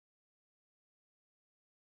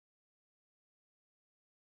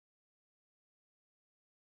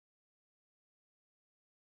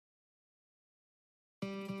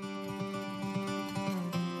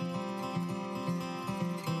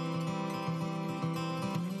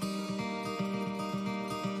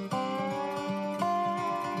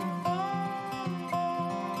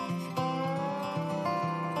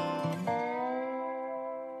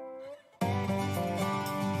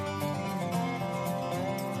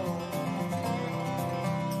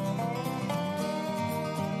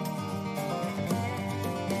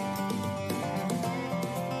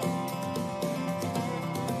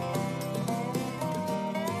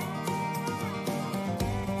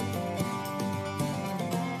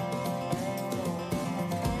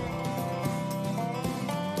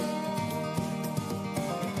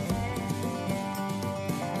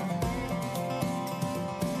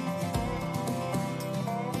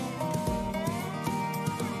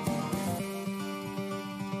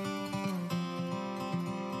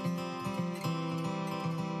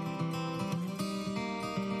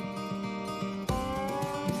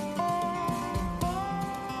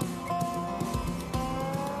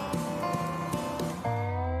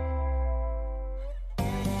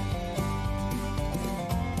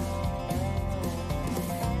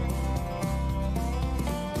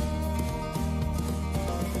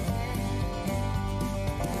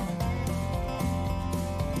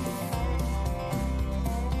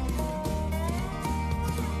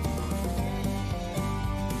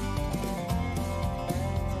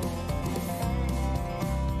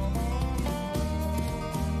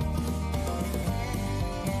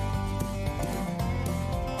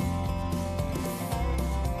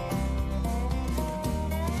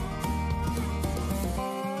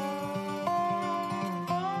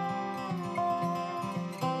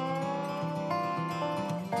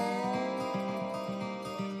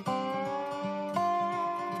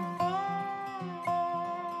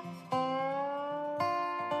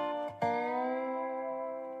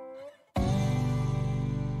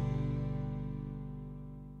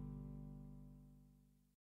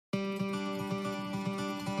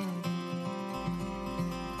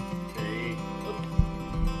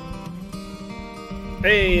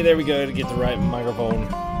Hey, there we go, to get the right microphone.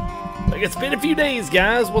 Like, it's been a few days,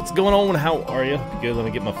 guys. What's going on? How are you? Good, let me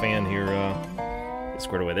get my fan here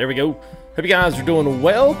squared away. There we go. Hope you guys are doing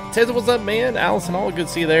well. Tezza, what's up, man? Allison, all good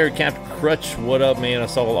to see you there. Captain Crutch, what up, man? I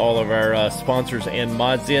saw all of our sponsors and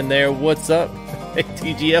mods in there. What's up? Hey,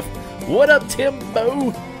 TGF. What up, Timbo?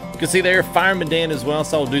 Good to see you there. Fireman Dan as well.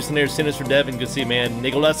 Saw Deuce in there. Sinister Devin. Good to see you, man.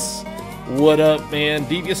 Nicholas. What up, man?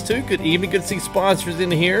 Devious 2. Good evening. Good to see sponsors in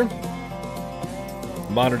here.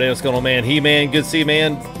 Modern Day, what's going on, man? He-Man, good to see you,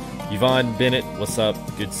 man. Yvonne Bennett, what's up?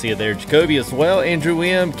 Good to see you there. Jacoby as well. Andrew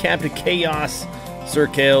M. Captain Chaos. Sir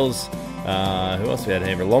Kales. Who else we had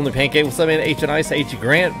here? Lonely Pancake, what's up, man? H and Ice, H.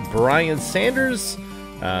 Grant. Brian Sanders.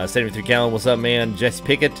 73 Callan, what's up, man? Jesse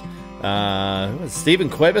Pickett. Stephen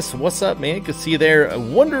Cuevas, what's up, man? Good to see you there.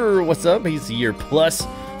 Wonder, what's up? He's a year plus.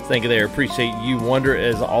 Thank you there. Appreciate you, Wonder,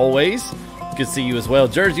 as always. Good to see you as well.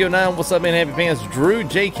 Jersey09, what's up, man? Happy fans. Drew,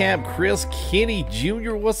 J-Cap, Chris, Kenny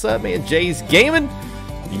Jr., what's up, man? Jay's Gaming.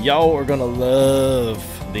 Y'all are going to love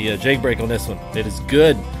the jailbreak on this one. It is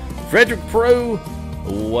good. Frederick Pro,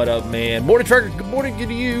 what up, man? Morning, Trucker. Good morning. Good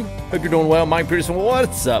to you. Hope you're doing well. Mike Peterson,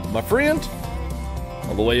 what's up, my friend?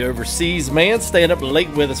 All the way overseas, man. Staying up late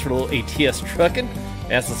with us for a little ATS trucking.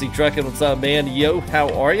 SLC Trucking, what's up, man? Yo, how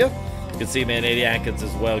are you? Good to see you, man. Eddie Atkins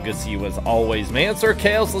as well. Good to see you as always, man. Sir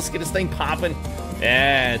Kales, let's get this thing popping.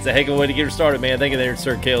 Yeah, it's a heck of a way to get her started, man. Thank you there,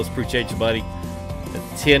 Sir Kales. Appreciate you, buddy.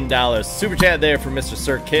 $10 super chat there for Mr.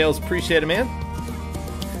 Sir Kales. Appreciate it, man.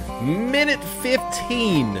 Minute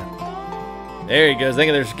 15. There he goes. Thank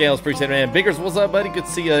you there, Sir Kales. Appreciate it, man. Biggers, what's up, buddy? Good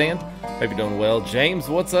to see you, man. Hope you're doing well. James,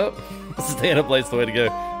 what's up? Stand up late's the way to go.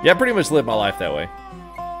 Yeah, I pretty much live my life that way.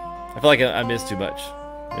 I feel like I miss too much.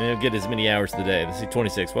 I mean, I'll get as many hours today. Let's see,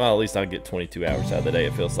 26. Well, at least I'll get 22 hours out of the day,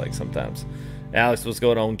 it feels like sometimes. Alex, what's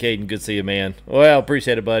going on? Caden, good to see you, man. Well,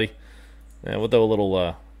 appreciate it, buddy. Yeah, we'll throw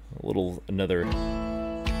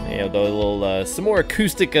some more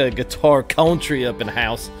acoustic guitar country up in the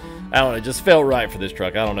house. I don't know, it just felt right for this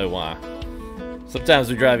truck. I don't know why. Sometimes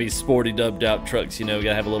we drive these sporty, dubbed out trucks, you know, we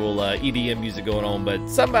gotta have a little EDM music going on, but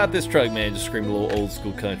something about this truck, man, just screamed a little old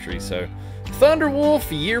school country, so.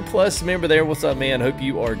 Thunderwolf, year plus member there. What's up, man? Hope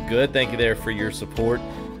you are good. Thank you there for your support.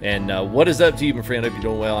 And what is up to you, my friend? Hope you're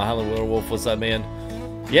doing well. Highland Winterwolf, what's up, man?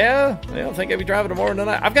 Yeah, I don't think I'll be driving tomorrow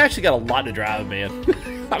tonight. I've actually got a lot to drive, man.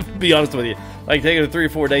 I'll be honest with you. Like taking 3 or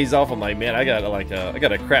 4 days off, I'm like, man, I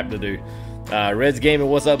got a crap to do. Reds Gaming,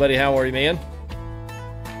 what's up, buddy? How are you, man?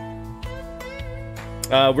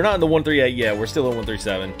 We're not in the 138 yet. We're still in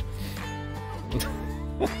 137.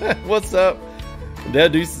 What's up?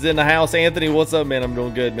 Dad Deuce is in the house. Anthony, what's up, man? I'm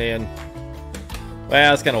doing good, man.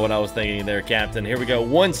 Well, that's kind of what I was thinking there, Captain. Here we go.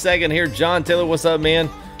 1 second here. John Taylor, what's up, man?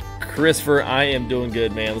 Christopher, I am doing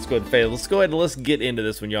good, man. Let's go ahead and fade. Let's go ahead and let's get into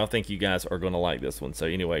this one. Y'all think you guys are going to like this one. So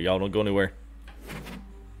anyway, y'all don't go anywhere.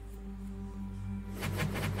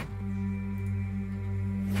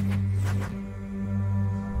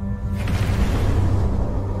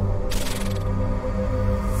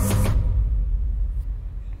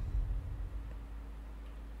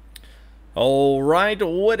 All right,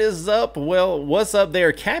 what is up? Well, what's up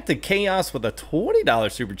there? Captain Chaos with a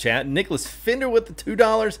 $20 super chat. Nicholas Fender with the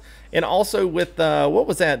 $2, and also with what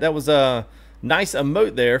was that? That was a nice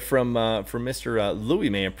emote there from Mr. Louis,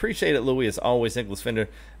 man. Appreciate it, Louis, as always. Nicholas Fender,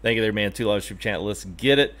 thank you there, man. $2 super chat. Let's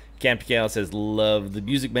get it. Captain Chaos says, "Love the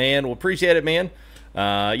music, man." Well, appreciate it, man.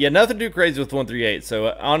 Yeah, nothing too crazy with 138.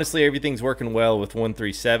 So honestly, everything's working well with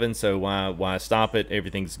 137. So why stop it?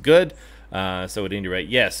 Everything's good. So at any rate,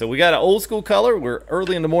 yeah, so we got an old school color. We're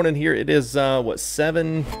early in the morning here. It is what,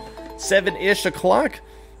 7-ish o'clock.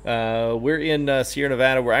 We're in Sierra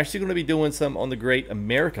Nevada. We're actually going to be doing some on the Great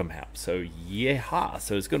America map. So yeah,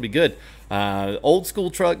 so it's going to be good. Old school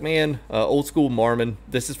truck, man. Old school Marmon.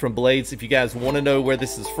 This is from Blades. If you guys want to know where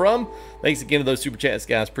this is from, thanks again to those super chats,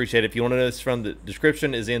 guys. Appreciate it. If you want to know this from, the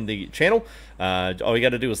description is in the channel. All you got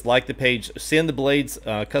to do is like the page, send the Blades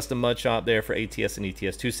custom mud shop there for ATS and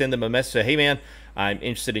ETS2. Send them a message, say, hey man, I'm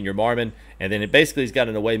interested in your Marmon, and then it basically has got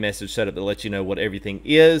an away message set up to let you know what everything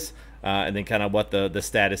is. And then kind of what the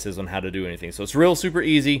status is on how to do anything. So it's real super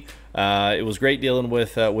easy. It was great dealing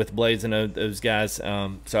with Blades and those guys.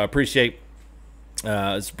 So I appreciate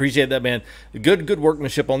that, man. Good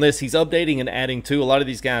workmanship on this. He's updating and adding too. A lot of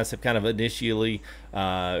these guys have kind of initially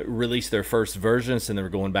released their first versions, and they're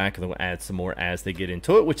going back and they'll add some more as they get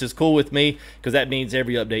into it, which is cool with me because that means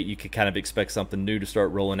every update you can kind of expect something new to start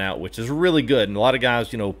rolling out, which is really good. And a lot of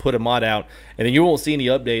guys, you know, put a mod out and then you won't see any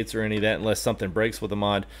updates or any of that unless something breaks with a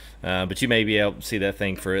mod. But you may be able to see that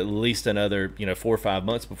thing for at least another, 4 or 5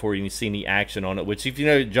 months before you see any action on it. Which, if you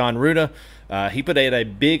know John Runa, he put out a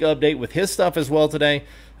big update with his stuff as well today.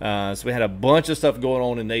 So we had a bunch of stuff going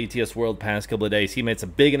on in the ATS world past couple of days. He made some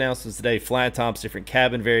big announcements today. Flat tops, different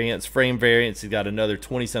cabin variants, frame variants. He's got another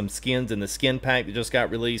 20-some skins in the skin pack that just got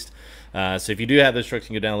released. So if you do have those trucks,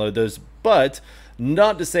 you can go download those. But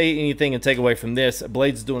not to say anything and take away from this,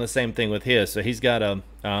 Blade's doing the same thing with his. So he's got a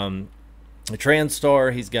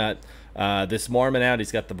Transstar. He's got this Marmon out.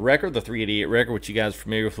 He's got the record, the 388 record, which you guys are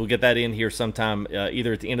familiar with. We'll get that in here sometime,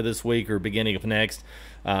 either at the end of this week or beginning of next.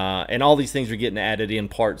 And all these things are getting added in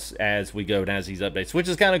parts as we go and as these updates, which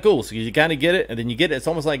is kind of cool. So you kind of get it, and then you get it. It's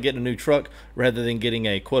almost like getting a new truck rather than getting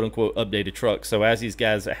a quote-unquote updated truck. So as these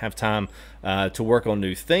guys have time to work on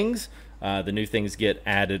new things, the new things get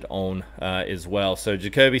added on as well. So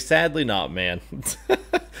Jacoby, sadly not, man.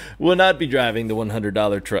 Will not be driving the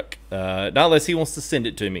 $100 truck, not unless he wants to send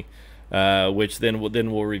it to me. Which then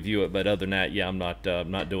we'll review it. But other than that, yeah, I'm not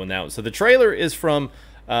doing that one. So the trailer is from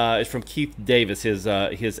Keith Davis, his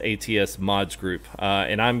ATS mods group,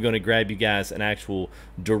 and I'm going to grab you guys an actual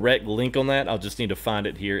direct link on that. I'll just need to find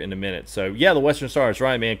it here in a minute. So yeah, the Western Stars,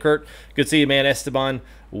 right, man. Kurt, good to see you, man. Esteban,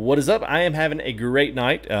 what is up? I am having a great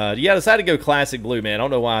night. Yeah, I decided to go classic blue, man. I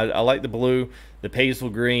don't know why. I like the blue, the paisley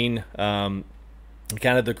green, kind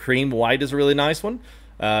of the cream white is a really nice one.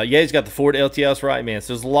 Yeah, he's got the Ford LTS, right, man.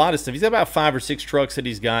 So there's a lot of stuff. He's got about 5 or 6 trucks that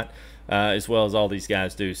he's got, as well as all these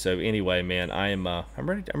guys do. So anyway, man, I'm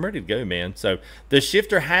ready to go, man. So the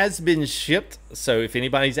shifter has been shipped. So if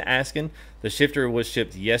anybody's asking, the shifter was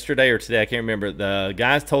shipped yesterday or today. I can't remember. The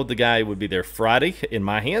guys told the guy it would be there Friday in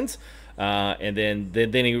my hands. And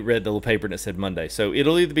then he read the little paper and it said Monday. So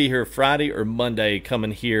it'll either be here Friday or Monday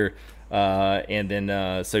coming here. And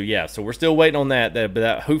then so yeah, so we're still waiting on that.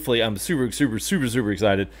 But hopefully, I'm super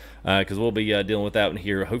excited because we'll be dealing with that one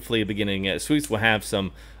here. Hopefully, beginning at Sweets, we'll have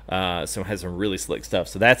some really slick stuff.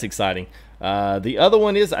 So that's exciting. The other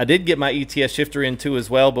one is I did get my ETS shifter in too as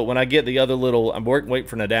well. But when I get the other little, I'm waiting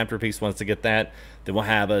for an adapter piece. Once to get that, then we'll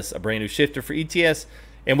have us a brand new shifter for ETS.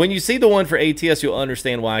 And when you see the one for ATS, you'll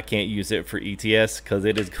understand why I can't use it for ETS, because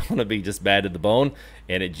it is going to be just bad to the bone,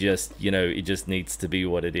 and it just, it just needs to be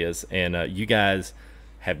what it is. And you guys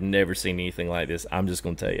have never seen anything like this. I'm just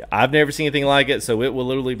going to tell you, I've never seen anything like it. So it will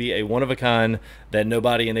literally be a one of a kind that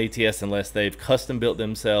nobody in ATS, unless they've custom built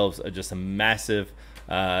themselves, just a massive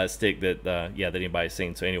stick that yeah, that anybody's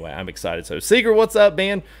seen. So anyway, I'm excited. So Seeger, what's up,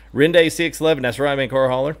 man? Rende CX11, that's right, man. Car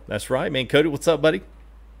hauler, that's right, man. Cody, what's up, buddy?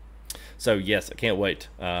 So yes, I can't wait.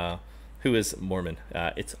 Who is Marmon?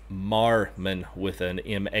 It's Marmon with an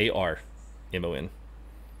M-A-R-M-O-N.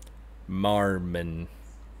 Marmon.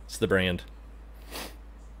 It's the brand.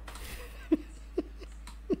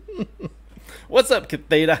 What's up,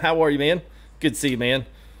 Theta? How are you, man? Good to see you, man.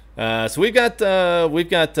 So we've got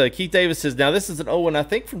Keith Davis's. Now this is an old one, I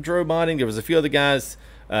think, from Dro Modding. There was a few other guys.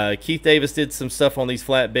 Keith Davis did some stuff on these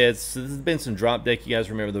flatbeds. So this has been some drop deck. You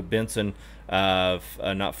guys remember the Benson?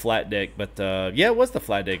 Not flat deck, but yeah, it was the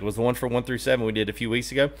flat deck. It was the one for 1 through 7 we did a few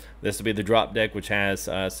weeks ago. This will be the drop deck, which has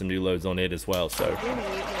some new loads on it as well. So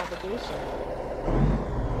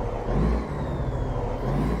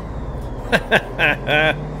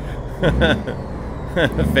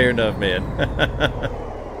fair enough, man.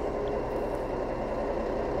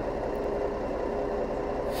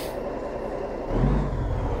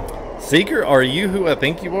 Seeker, are you who I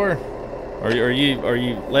think you are? Are you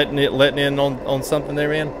letting in on something there,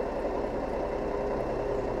 man?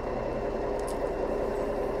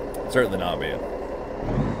 Certainly not, man.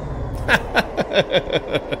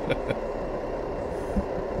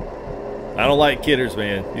 I don't like kidders,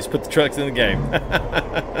 man. You just put the trucks in the game.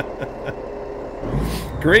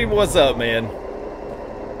 Kareem, what's up, man?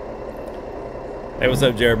 Hey, what's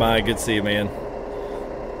up, Jeremiah? Good to see you, man.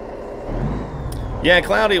 Yeah,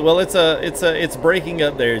 cloudy. Well, it's breaking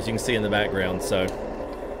up there, as you can see in the background. So,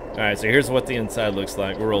 all right. So here's what the inside looks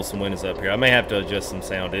like. We'll roll some windows up here. I may have to adjust some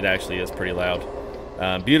sound. It actually is pretty loud.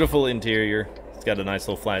 Beautiful interior. It's got a nice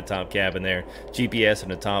little flat top cabin there. GPS in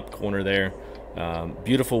the top corner there.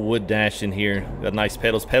 Beautiful wood dash in here. Got nice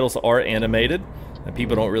pedals. Pedals are animated. And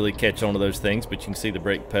people don't really catch on to those things, but you can see the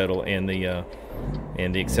brake pedal and the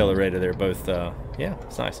accelerator there. Both, yeah,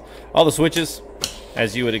 it's nice. All the switches,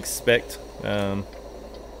 as you would expect.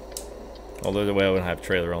 Although the way I wouldn't have a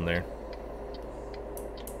trailer on there.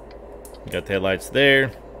 Got the headlights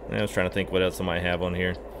there. I was trying to think what else I might have on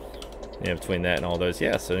here. Yeah, between that and all those.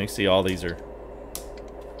 Yeah, so you can see all these are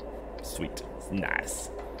sweet. It's nice.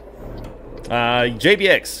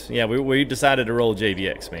 JBX. Yeah, we decided to roll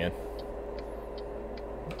JBX, man.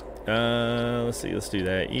 Let's see, let's do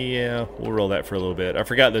that. Yeah, we'll roll that for a little bit. I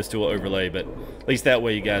forgot those two will overlay, but at least that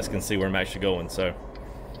way you guys can see where I'm actually going. So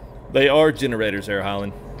they are generators there,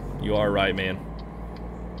 Highland. You are right, man.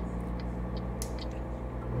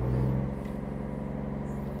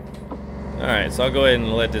 Alright, so I'll go ahead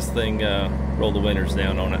and let this thing roll the winners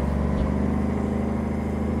down on it.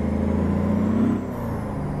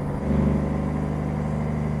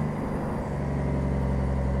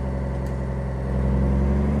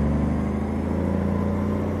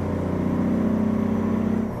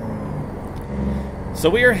 So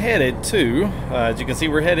we are headed to, as you can see,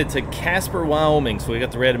 we're headed to Casper, Wyoming. So we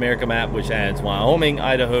got the Red America map, which adds Wyoming,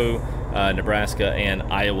 Idaho, Nebraska, and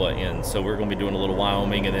Iowa in. So we're going to be doing a little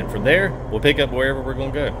Wyoming, and then from there, we'll pick up wherever we're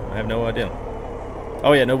going to go. I have no idea.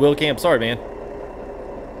 Oh yeah, no wheel cam. Sorry, man.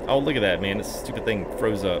 Oh, look at that, man. This stupid thing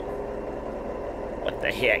froze up. What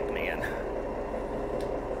the heck, man?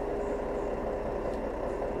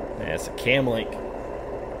 Yeah, it's a cam link.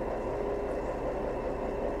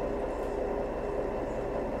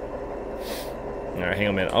 Alright, hang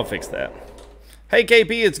on a minute. I'll fix that. Hey,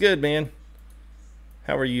 KP, it's good, man.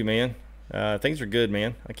 How are you, man? Things are good,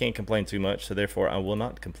 man. I can't complain too much, so therefore I will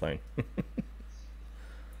not complain.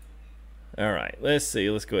 Alright, let's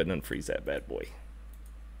see. Let's go ahead and unfreeze that bad boy.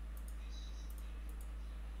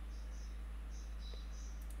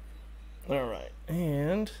 Alright,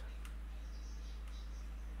 and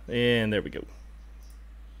there we go.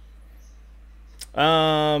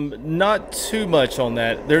 Not too much on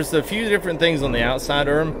that. There's a few different things on the outside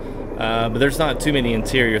arm, but there's not too many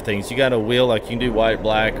interior things. You got a wheel, like you can do white,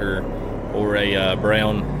 black, or a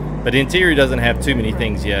brown, but the interior doesn't have too many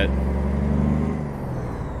things yet.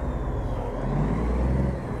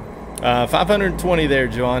 520 there,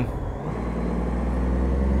 John.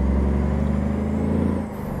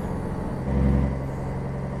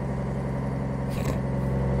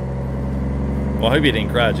 Well, I hope you didn't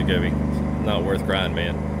cry, Jacoby. Not worth crying,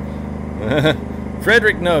 man.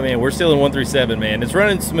 Frederick, no, man. We're still in 137, man. It's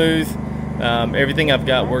running smooth. Everything I've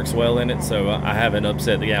got works well in it, so I haven't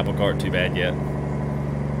upset the apple cart too bad yet.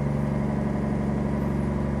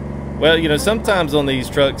 Well, you know, sometimes on these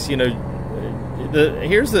trucks, you know,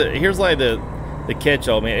 here's like the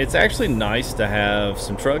catch-all, man. It's actually nice to have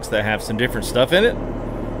some trucks that have some different stuff in it,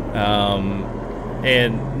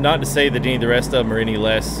 and not to say that any of the rest of them are any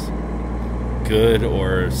less good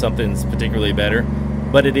or something's particularly better,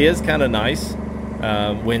 but it is kind of nice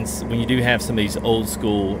when you do have some of these old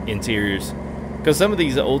school interiors, because some of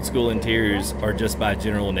these old school interiors are just by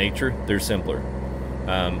general nature, they're simpler,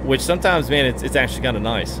 which sometimes, man, it's actually kind of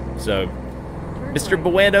nice. So Mr.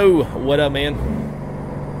 Bueno, what up, man?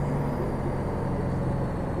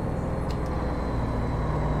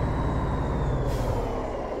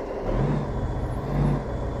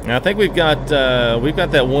 Now, I think we've got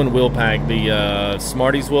that one wheel pack, the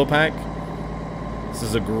Smarties wheel pack. This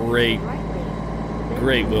is a great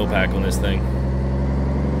wheel pack on this thing.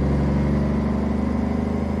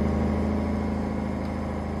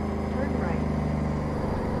 Turn right.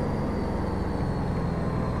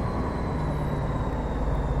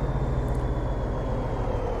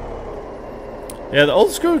 Yeah, the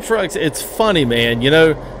old school trucks, it's funny, man. You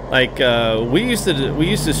know, like we used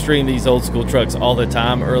to stream these old school trucks all the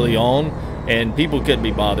time early on, and people couldn't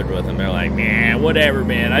be bothered with them. They're like, man, whatever,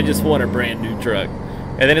 man. I just want a brand new truck.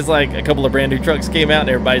 And then it's like a couple of brand new trucks came out, and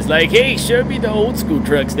everybody's like, hey, show me the old school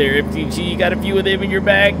trucks there. If you got a few of them in your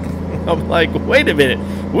bag. I'm like, wait a minute.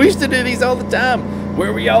 We used to do these all the time.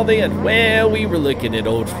 Where were y'all then? Well, we were looking at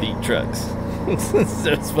old fleet trucks.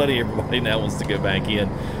 So it's funny, everybody now wants to go back in.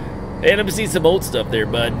 Hey, let me see some old stuff there,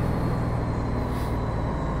 bud.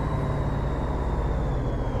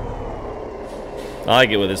 I like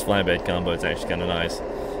it with this flatbed combo. It's actually kind of nice.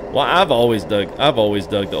 Well, I've always dug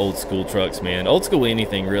the old school trucks, man. Old school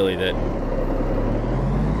anything really that.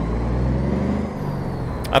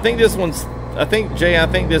 I think this one's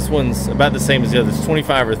about the same as the others,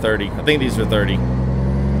 25 or 30. I think these are 30.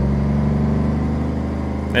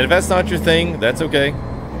 And if that's not your thing, that's okay.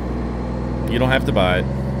 You don't have to buy it.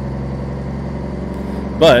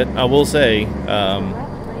 But I will say,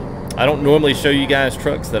 I don't normally show you guys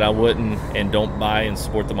trucks that I wouldn't and don't buy and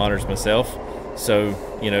support the modders myself. So,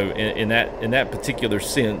 you know, in that particular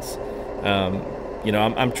sense, you know,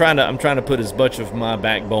 I'm trying to put as much of my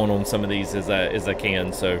backbone on some of these as I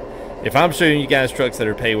can. So, if I'm showing you guys trucks that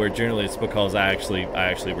are payware, generally it's because I actually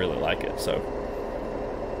really like it. So,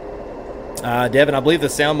 Devin, I believe the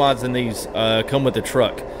sound mods in these come with the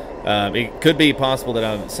truck. It could be possible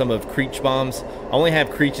that some of Creech Bombs only have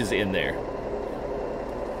Creeches in there.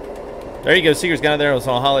 There you go, Seeker's got there. It was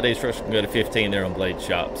on holidays. Trucks can go to 15 there on Blade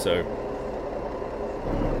Shop. So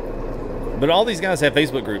But all these guys have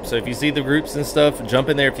Facebook groups, so if you see the groups and stuff, jump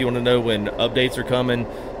in there if you want to know when updates are coming.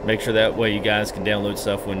 Make sure that way you guys can download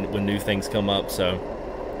stuff when new things come up. So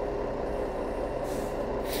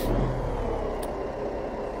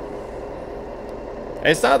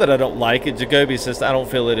it's not that I don't like it, Jacoby. It's just I don't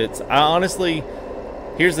feel it. I honestly,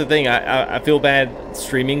 here's the thing. I feel bad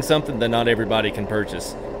streaming something that not everybody can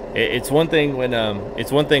purchase. It's one thing when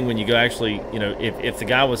you go actually, you know, if the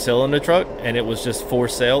guy was selling a truck and it was just for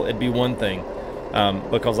sale, it'd be one thing,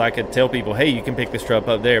 because I could tell people, hey, you can pick this truck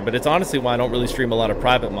up there. But it's honestly why I don't really stream a lot of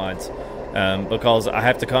private mods, because I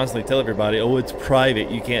have to constantly tell everybody, oh, it's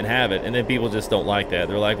private, you can't have it, and then people just don't like that.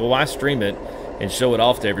 They're like, well, why stream it and show it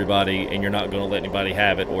off to everybody, and you're not going to let anybody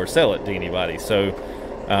have it or sell it to anybody? So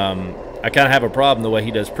I kind of have a problem the way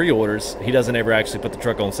he does pre-orders. He doesn't ever actually put the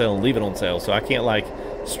truck on sale and leave it on sale, so I can't like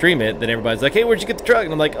stream it. Then everybody's like, hey, where'd you get the truck?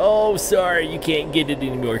 And I'm like, oh, sorry, you can't get it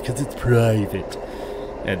anymore because it's private.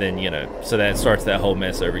 And then, you know, so that starts that whole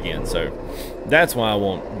mess over again. So that's why I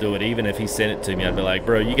won't do it. Even if he sent it to me, I'd be like,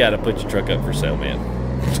 bro, you got to put your truck up for sale, man.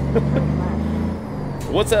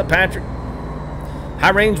 What's up, Patrick?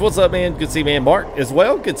 High Range, what's up, man? Good to see you, man. Mark as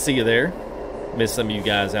well, good to see you there. Miss some of you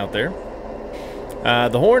guys out there.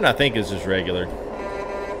 The horn, I think, is just regular.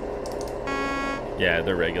 Yeah,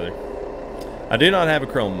 they're regular. I do not have a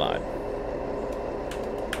chrome mod.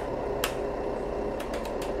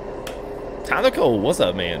 Tyler Cole, what's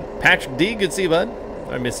up, man? Patrick D, good to see you, bud.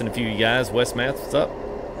 I'm missing a few of you guys. Wes Math, what's up?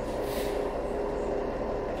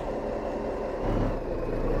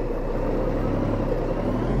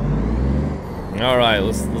 All right,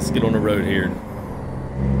 let's get on the road here.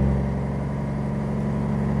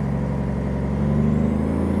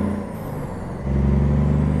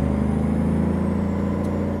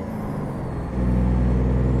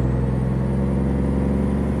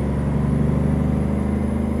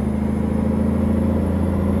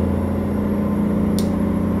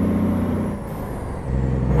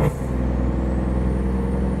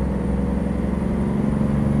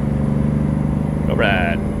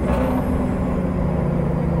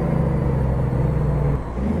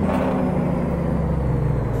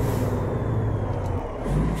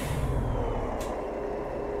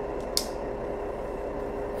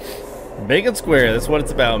 Big and square, that's what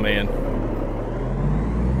it's about, man.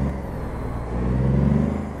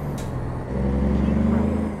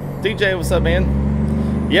 DJ, what's up,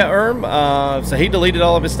 man? Yeah, so he deleted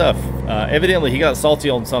all of his stuff. Evidently, he got salty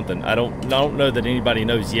on something. I don't know that anybody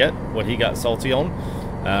knows yet what he got salty on.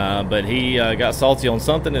 But he got salty on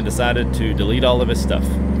something and decided to delete all of his stuff.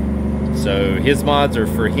 So his mods are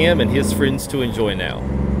for him and his friends to enjoy now.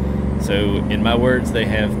 So, in my words, they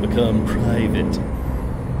have become private.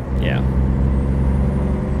 Yeah.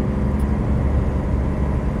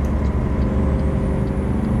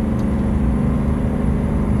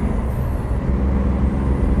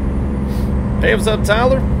 Hey, what's up,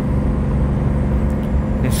 Tyler?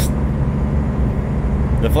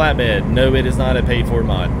 The flatbed. No, it is not a paid-for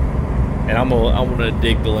mod. And I'm gonna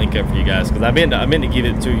dig the link up for you guys because I meant to give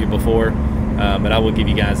it to you before, but I will give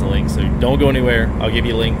you guys a link. So don't go anywhere. I'll give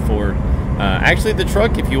you a link for actually the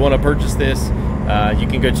truck. If you want to purchase this, you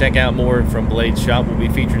can go check out more from Blade's shop. We'll be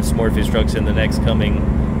featuring some more of his trucks in the next coming.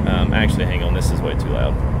 Actually, hang on. This is way too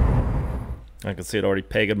loud. I can see it already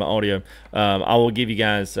pegging my audio. I will give you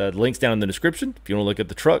guys the links down in the description if you want to look at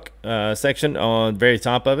the truck section on the very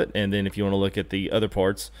top of it. And then if you want to look at the other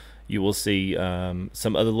parts, you will see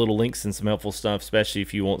some other little links and some helpful stuff, especially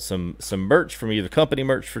if you want some merch from either company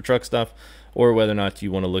merch for truck stuff or whether or not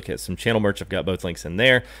you want to look at some channel merch. I've got both links in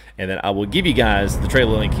there. And then I will give you guys the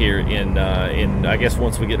trailer link here in I guess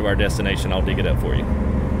once we get to our destination, I'll dig it up for you.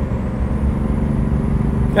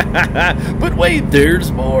 But wait,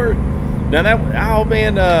 there's more. Now that, oh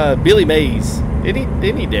man, Billy Mays, isn't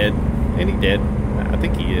he dead? Isn't he dead? I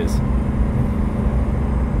think he is.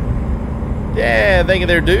 Yeah, thank you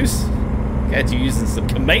there, Deuce. Got you using some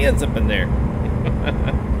commands up in there.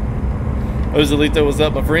 Joselito, what's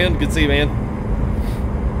up, my friend? Good to see you, man.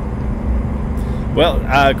 Well,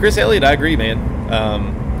 Chris Elliott, I agree, man.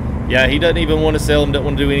 Yeah, he doesn't even want to sell them, doesn't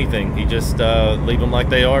want to do anything. He just leave them like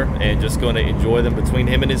they are and just going to enjoy them between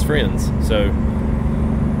him and his friends. So.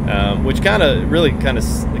 Which kind of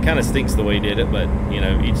stinks the way he did it, but you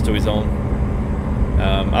know, each to his own.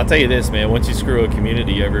 I'll tell you this, man. Once you screw a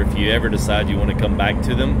community over, if you ever decide you want to come back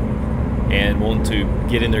to them and want to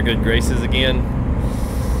get in their good graces again,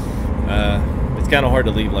 it's kind of hard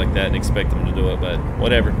to leave like that and expect them to do it. But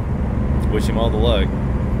whatever. Wish him all the luck.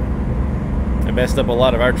 I messed up a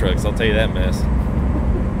lot of our trucks. I'll tell you that mess.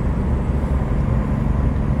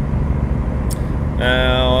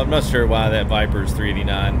 I'm not sure why that Viper is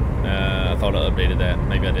 389. I thought I updated that.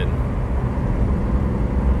 Maybe I didn't.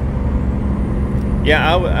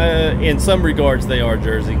 Yeah, in some regards they are,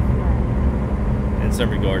 Jersey. In some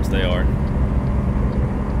regards they are.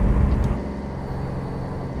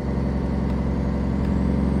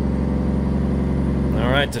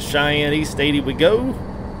 Alright, to Cheyenne East 80 we go.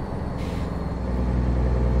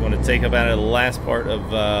 Going to take up out of the last part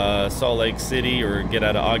of Salt Lake City, or get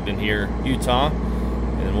out of Ogden here, Utah.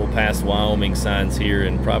 And then we'll pass Wyoming signs here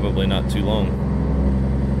in probably not too long.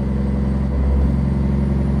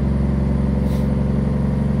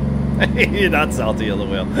 You're not salty,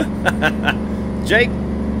 LOL. Jake,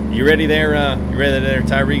 you ready there? You ready there,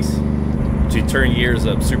 Tyrese? You turn yours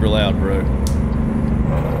up super loud, bro.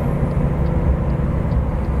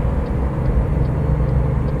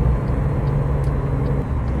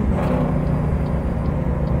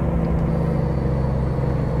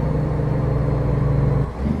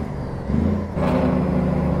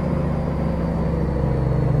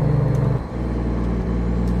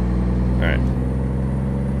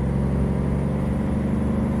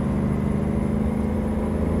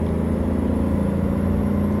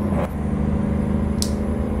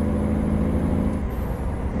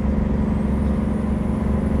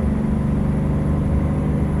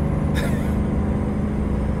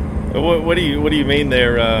 What do you mean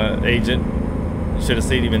there, Agent? Should have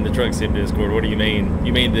seen him in the truck sim Discord. What do you mean?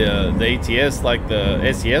 You mean the ATS, like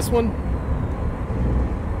the SES one?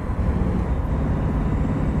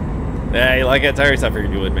 Hey, like that Tyrese, I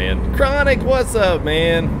figured you would, man. Chronic, what's up,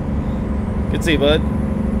 man? Good to see you, bud.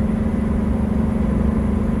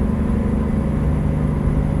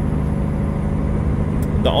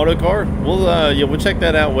 The auto car? Yeah, we'll check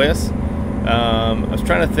that out, Wes. I was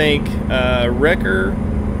trying to think, Wrecker.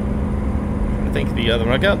 I think the other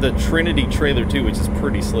one. I got the Trinity trailer too, which is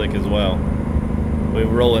pretty slick as well. We're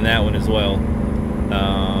rolling that one as well.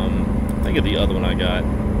 Think of the other one I got.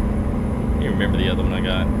 You remember the other one I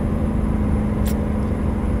got?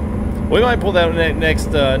 We might pull that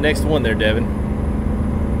next one there, Devin.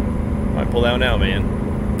 Might pull that one out,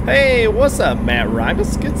 man. Hey, what's up, Matt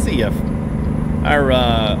Ribas? Good to see you. Our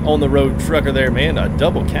on the road trucker there, man. A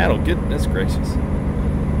double cattle. Goodness gracious.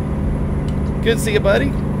 Good to see you,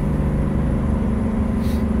 buddy.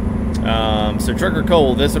 So Trucker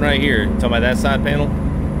Cole, this one right here, talking about that side panel?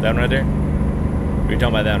 That one right there? Or are you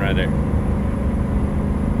talking about that one right there?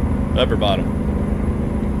 Upper bottom?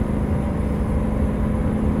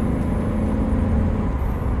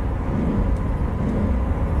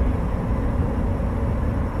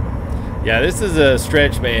 Yeah, this is a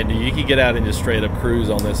stretch, man. You can get out and just straight up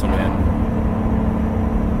cruise on this one, man.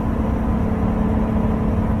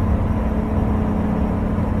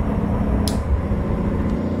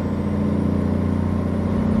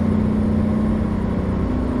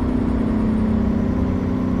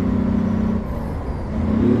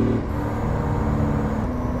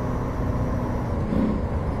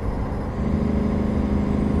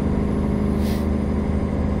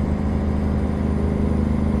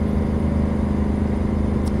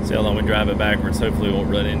 Drive it backwards. Hopefully we won't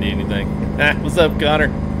run into anything. What's up, Connor?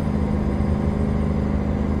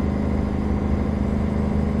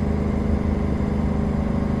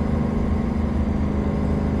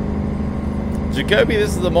 Jacoby, this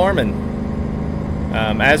is the Marmon.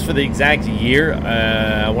 As for the exact year,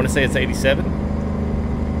 I want to say it's 87.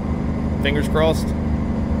 Fingers crossed.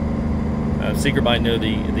 Secret might know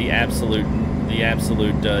the absolute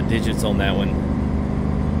digits on that one.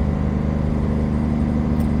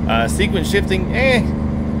 Sequence shifting,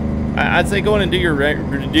 I'd say go in and do your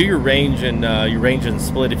range and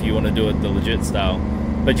split if you want to do it the legit style.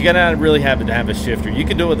 But you gotta really have to have a shifter. You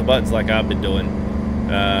can do it with the buttons like I've been doing.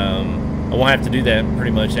 I won't have to do that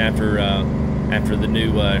pretty much after the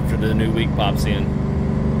new week pops in.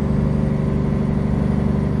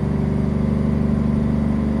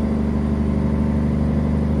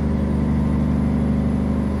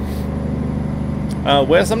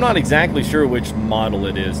 Wes, I'm not exactly sure which model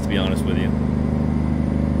it is, to be honest with you.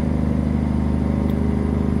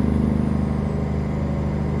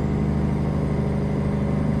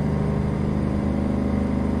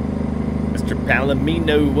 Mr.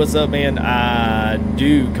 Palomino, what's up, man? I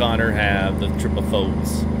do, Connor, have the triple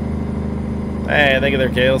folds. Hey, thank you there,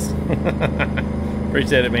 Kales.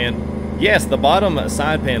 Appreciate it, man. Yes, the bottom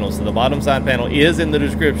side panel. So the bottom side panel is in the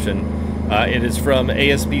description. It is from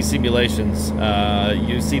ASP Simulations.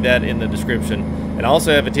 You see that in the description. And I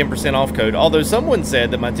also have a 10% off code, although someone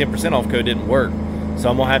said that my 10% off code didn't work. So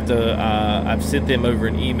I'm going to have to, I've sent them over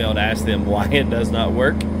an email to ask them why it does not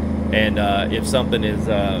work. And if something is,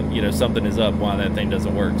 something is up, why that thing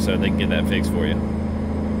doesn't work, so they can get that fixed for you.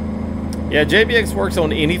 Yeah, JBX works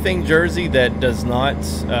on anything, Jersey, that does not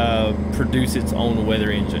produce its own weather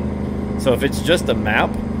engine. So if it's just a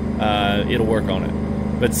map, it'll work on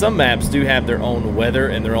it. But some maps do have their own weather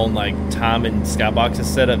and their own like time and skyboxes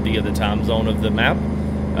set up via the time zone of the map.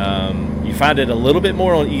 You find it a little bit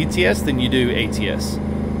more on ETS than you do ATS.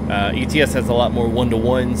 ETS has a lot more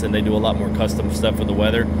one-to-ones, and they do a lot more custom stuff for the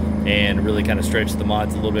weather and really kind of stretch the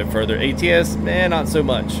mods a little bit further. ATS, not so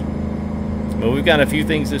much. But we've got a few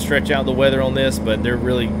things that stretch out the weather on this, but they're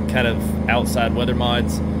really kind of outside weather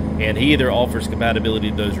mods, and he either offers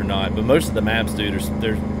compatibility to those or not. But most of the maps, dude,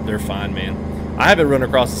 they're fine, man. I haven't run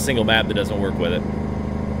across a single map that doesn't work with it.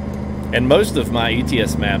 And most of my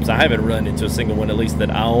ETS maps, I haven't run into a single one, at least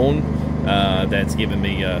that I own, that's giving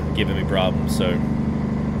me problems. So.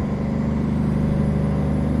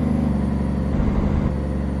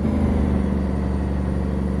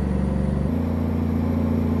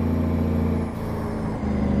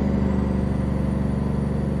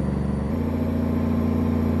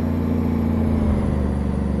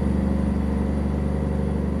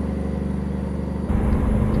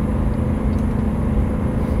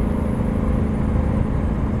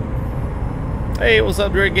 Hey, what's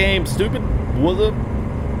up, Direct Game? Stupid? What's up?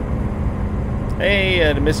 Hey,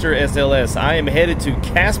 Mr. SLS. I am headed to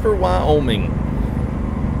Casper, Wyoming.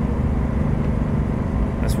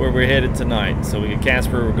 That's where we're headed tonight. So we get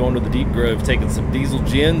Casper. We're going to the Deep Grove, taking some diesel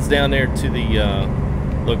gens down there to the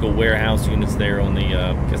local warehouse units there on the,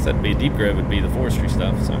 I guess that'd be Deep Grove, would be the forestry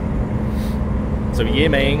stuff. So yeah,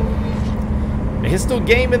 man. It's still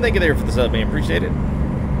gaming. Thank you there for the sub, man. Appreciate it.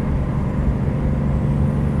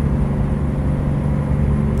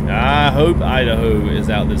 I hope Idaho is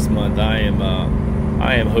out this month. I am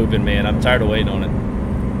hoping, man. I'm tired of waiting on it.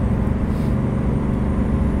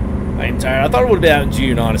 I am tired. I thought it would have been out in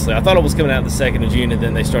June, honestly. I thought it was coming out the 2nd of June, and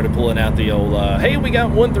then they started pulling out the old, hey, we got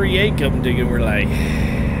 138 coming to you. And we're like,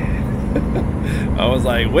 I was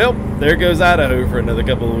like, well, there goes Idaho for another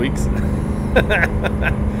couple of weeks.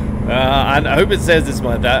 I hope it says this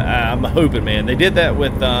month. I'm hoping, man. They did that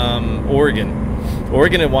with Oregon.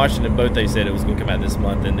 Oregon and Washington, both they said it was going to come out this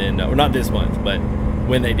month, and then, or not this month, but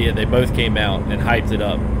when they did, they both came out and hyped it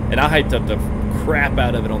up. And I hyped up the crap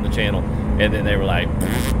out of it on the channel, and then they were like,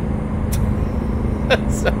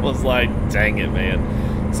 so I was like, dang it,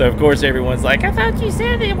 man. So, of course, everyone's like, I thought you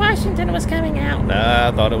said that Washington was coming out. Nah,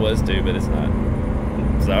 I thought it was too, but it's not.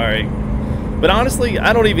 Sorry. But honestly,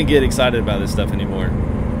 I don't even get excited about this stuff anymore.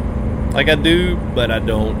 Like, I do, but I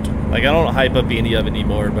don't. Like, I don't hype up any of it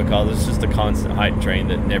anymore because it's just a constant hype train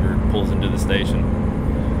that never pulls into the station.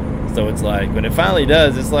 So it's like, when it finally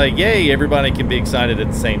does, it's like, yay, everybody can be excited at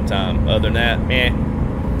the same time. Other than that,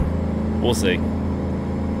 we'll see.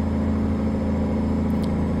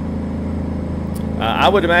 I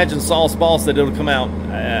would imagine Sauce Ball said it'll come out,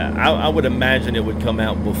 I would imagine it would come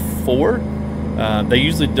out before. They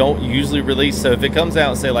usually don't release, so if it comes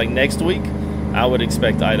out, say, like next week, I would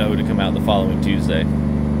expect Idaho to come out the following Tuesday.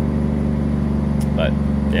 But,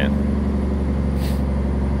 yeah.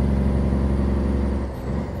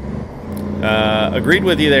 Agreed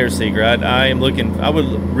with you there, Seagrad. I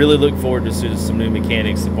would really look forward to some new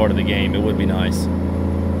mechanics as part of the game. It would be nice.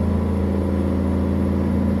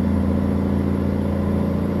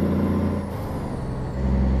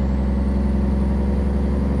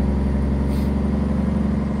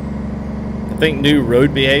 I think new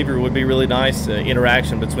road behavior would be really nice.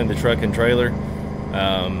 Interaction between the truck and trailer.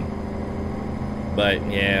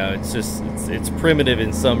 But yeah, it's primitive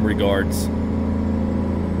in some regards.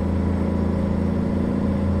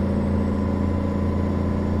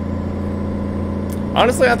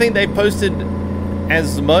 Honestly, I think they posted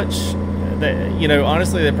as much that, you know,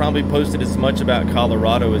 honestly, they probably posted as much about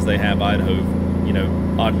Colorado as they have Idaho, you know,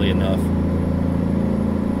 oddly enough.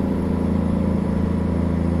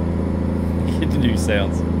 Get the new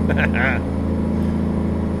sounds.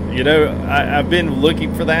 You know, I've been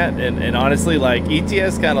looking for that, and honestly, like,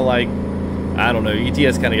 ETS kind of like, I don't know,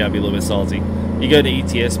 ETS kind of got to be a little bit salty. You go to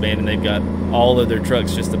ETS, man, and they've got all of their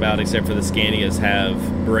trucks just about, except for the Scanias,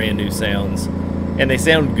 have brand new sounds, and they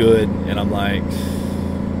sound good, and I'm like,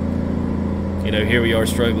 you know, here we are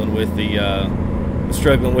struggling with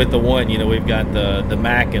the one. You know, we've got the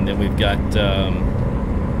Mac, and then we've got,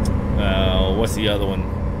 what's the other one?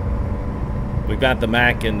 We've got the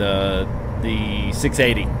Mac and the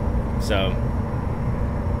 680. So,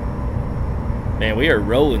 man, we are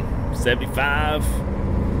rolling. 75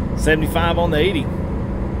 on the 80.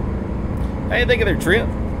 Hey, think of their trip.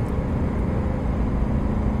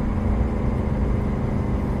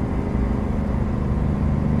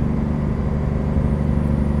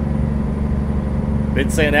 Been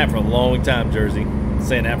saying that for a long time, Jersey.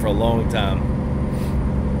 Saying that for a long time.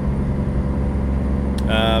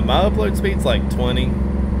 My upload speed's like 20,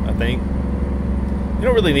 I think. You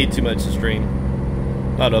don't really need too much to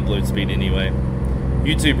stream. Not upload speed anyway.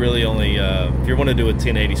 YouTube really only, if you want to do a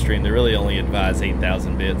 1080 stream, they really only advise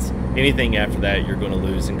 8,000 bits. Anything after that, you're going to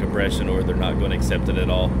lose in compression, or they're not going to accept it at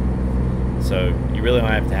all. So you really don't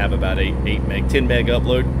have to have about 10 meg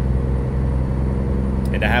upload.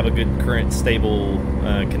 And to have a good current stable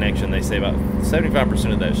connection, they say about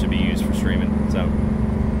 75% of that should be used for streaming. So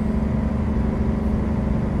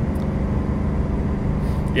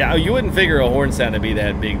yeah, you wouldn't figure a horn sound to be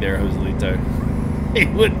that big there, Joselito. You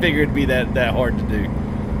wouldn't figure it'd be that hard to do.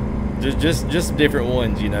 Just different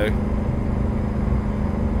ones, you know.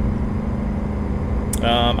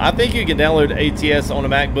 I think you can download ATS on a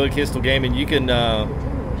MacBook, Histel Game, and you can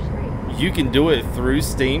do it through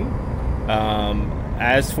Steam.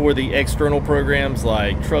 As for the external programs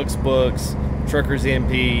like Trucks Books, Truckers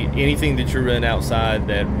MP, anything that you run outside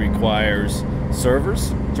that requires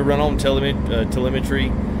servers to run on telemetry,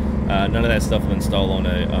 none of that stuff will install on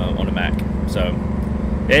a Mac. So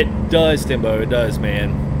it does, Timbo. It does,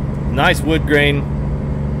 man. Nice wood grain.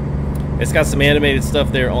 It's got some animated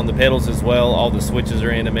stuff there on the pedals as well. All the switches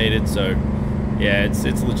are animated, so yeah, it's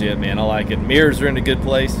legit, man. I like it. Mirrors are in a good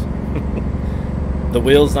place. The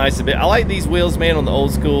wheels nice a bit. I like these wheels, man, on the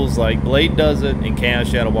old schools. Like Blade does it, and Chaos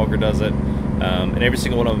Shadow Walker does it, and every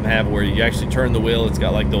single one of them have where you actually turn the wheel. It's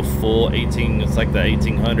got like the full 18. It's like the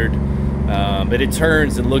 1800, but it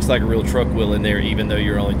turns and looks like a real truck wheel in there, even though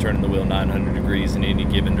you're only turning the wheel 900 degrees in any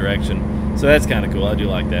given direction. So that's kind of cool. I do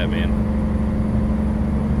like that, man.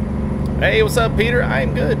 Hey, what's up, Peter? I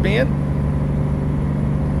am good, man.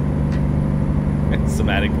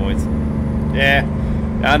 Somatic points. Yeah,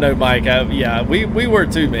 I know, Mike. Yeah, we were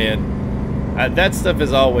too, man. That stuff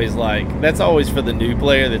is always like, that's always for the new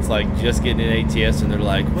player that's like just getting in ATS, and they're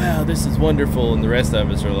like, wow, this is wonderful, and the rest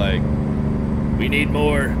of us are like, we need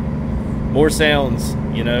more sounds,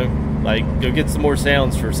 you know? Like, go get some more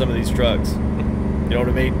sounds for some of these trucks. You know what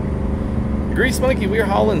I mean? Grease Monkey, we're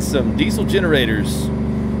hauling some diesel generators.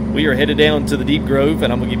 We are headed down to the Deep Grove,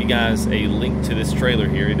 and I'm going to give you guys a link to this trailer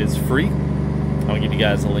here. It is free. I'll give you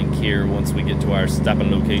guys a link here once we get to our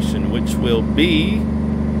stopping location, which will be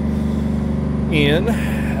in,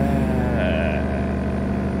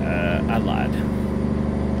 I lied,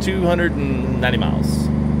 290 miles.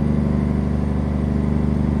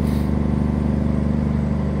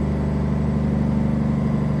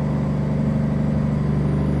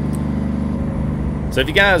 So if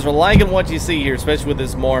you guys are liking what you see here, especially with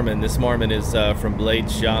this Marmon is from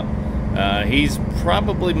Blade's shop. He's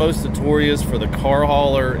probably most notorious for the car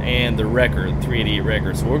hauler and the wrecker, the 388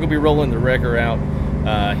 wrecker. So we're going to be rolling the wrecker out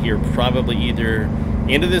here probably either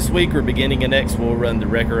end of this week or beginning of next. We'll run the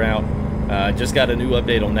wrecker out. Just got a new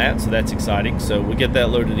update on that, so that's exciting. So we'll get that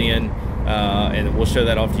loaded in, and we'll show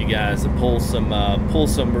that off to you guys and pull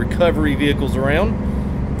some recovery vehicles around.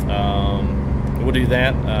 We'll do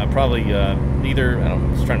that probably either, I don't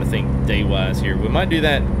know, just trying to think day-wise here. We might do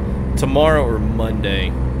that tomorrow or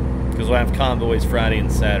Monday, because we'll have convoys Friday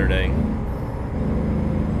and Saturday.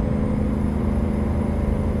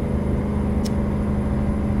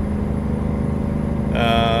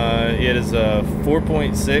 It is a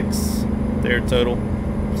 4.6 there total.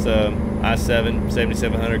 It's a i7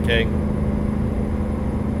 7700K.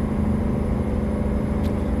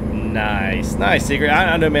 Nice secret.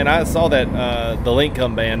 I know, man. I saw that the link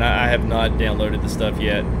come ban. I have not downloaded the stuff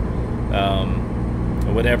yet.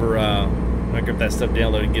 Whenever I get that stuff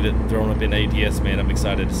downloaded and get it thrown up in ATS, man, I'm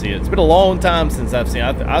excited to see it. It's been a long time since I've seen.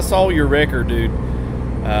 I saw your wrecker, dude,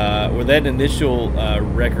 or that initial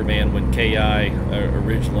wrecker, man, when KI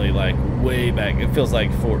originally, like way back. It feels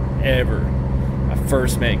like forever. I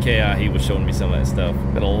first met KI. He was showing me some of that stuff.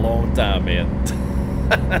 Been a long time, man.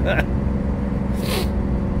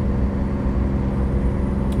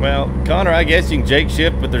 Well, Connor, I guess you can Jake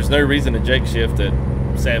shift, but there's no reason to Jake shift at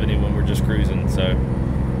 70 when we're just cruising. So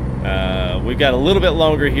we've got a little bit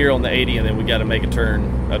longer here on the 80, and then we got to make a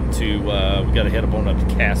turn up to, we got to head on up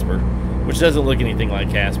to Casper, which doesn't look anything like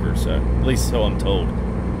Casper, so at least so I'm told.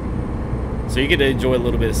 So you get to enjoy a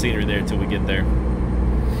little bit of scenery there until we get there.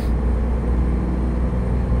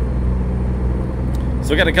 So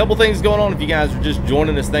we got a couple things going on. If you guys are just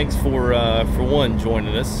joining us, thanks for one,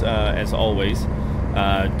 joining us as always.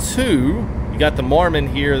 Two, you got the Marmon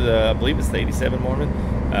here, I believe it's the 87 Marmon.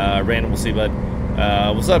 Random, we'll see, bud.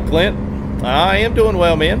 What's up, Clint? I am doing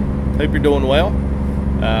well, man. Hope you're doing well.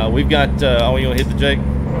 We've got, oh, you want to hit the Jake?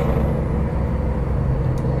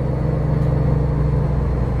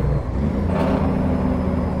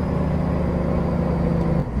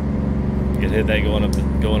 Get hit that going up the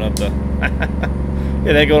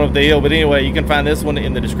yeah, that going up the hill. But anyway, you can find this one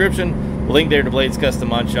in the description. link there to Blade's Custom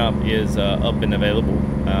Mod Shop is up and available.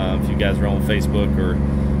 If you guys are on Facebook or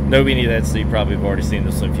know any of that, so you probably have already seen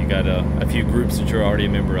this one if you got a few groups that you're already a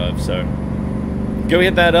member of. So go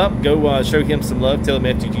hit that up. Go show him some love. Tell him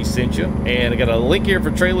FTG sent you. And I got a link here for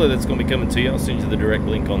a trailer that's going to be coming to you. I'll send you the direct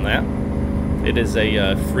link on that. It is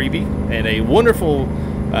a freebie and a wonderful...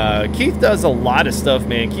 Keith does a lot of stuff,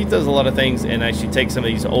 man. Keith does a lot of things and actually takes some of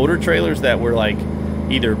these older trailers that were like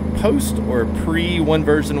either post or pre one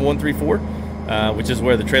version 134, which is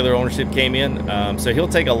where the trailer ownership came in. So he'll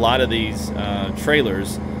take a lot of these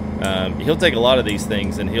trailers. He'll take a lot of these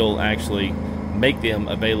things and he'll actually make them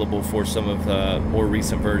available for some of the more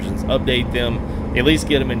recent versions, update them, at least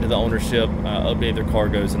get them into the ownership, update their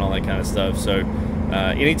cargoes and all that kind of stuff. So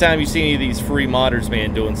anytime you see any of these free modders,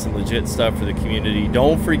 man, doing some legit stuff for the community,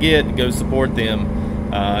 don't forget to go support them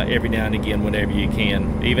every now and again whenever you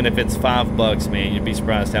can. Even if it's $5, man, you'd be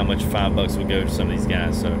surprised how much $5 would go to some of these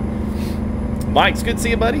guys. So Mike, it's good to see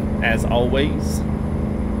you, buddy, as always.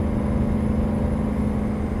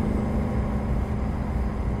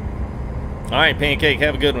 All right, Pancake,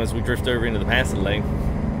 have a good one as we drift over into the passing lane.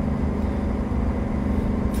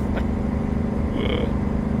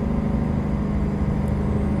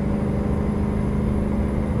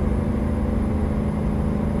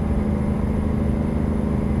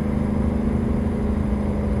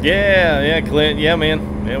 Yeah, Clint. Yeah,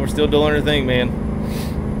 man. Yeah, we're still doing our thing, man.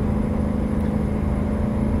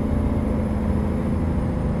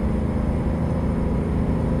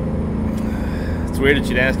 It's weird that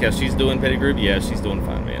you'd ask how she's doing, Petty Group. Yeah, she's doing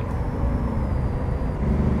fine, man.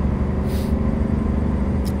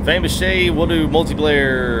 Famous Shay, we'll do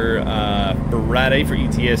multiplayer Friday for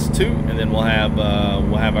ETS 2, and then we'll have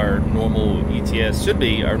our normal ETS. Should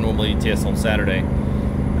be our normal ETS on Saturday.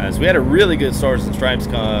 So we had a really good Stars and Stripes,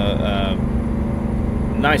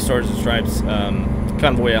 nice Stars and Stripes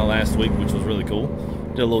convoy out last week, which was really cool.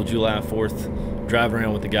 Did a little July 4th drive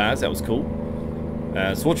around with the guys. That was cool.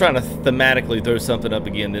 So we'll try to thematically throw something up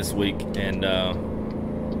again this week and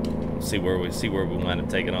see where we wind up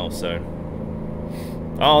taking off. So,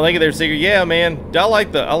 oh, thank you there, Seeker. Yeah, man, I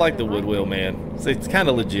like the Woodwheel, man. It's kind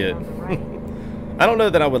of legit. I don't know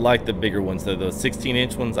that I would like the bigger ones though, the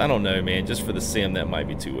 16-inch ones. I don't know, man. Just for the sim, that might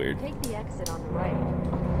be too weird. Take the exit on the right.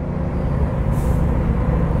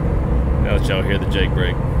 Now let y'all hear the Jake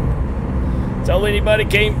break. That's all anybody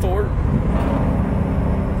came for.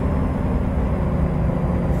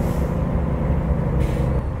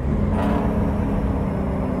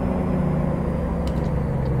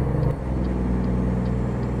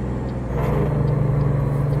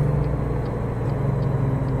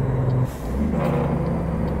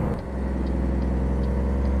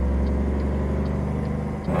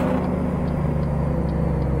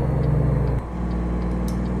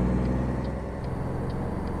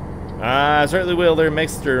 I certainly will there,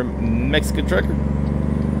 Mexican trucker.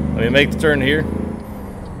 Let me make the turn here.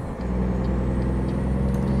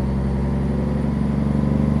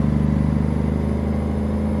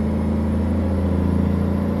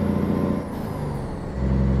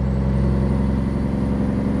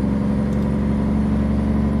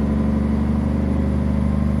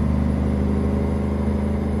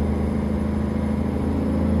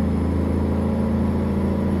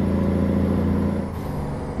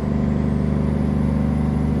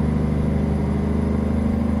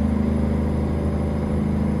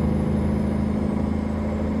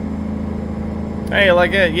 Hey,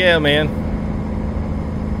 like that? Yeah, man.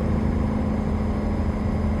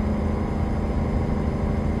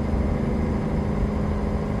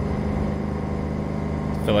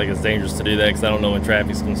 I feel like it's dangerous to do that because I don't know when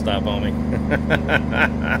traffic's going to stop on me.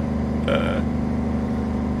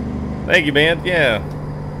 Thank you, man. Yeah.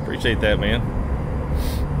 Appreciate that, man.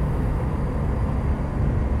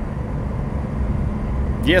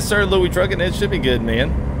 Yes, sir, Louis Trucking. It should be good,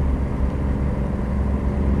 man.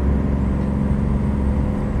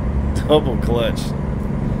 Double clutch.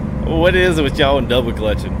 What is it with y'all and double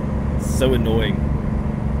clutching? It's so annoying.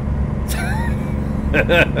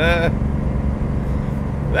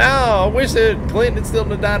 No, I wish that Clinton had still in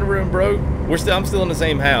the dining room, bro. I'm still in the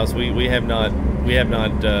same house. We have not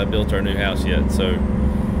built our new house yet, so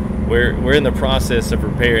we're in the process of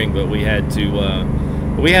repairing. But we had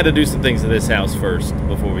to do some things to this house first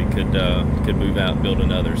before we could move out and build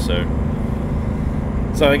another. So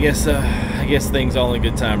I guess things all in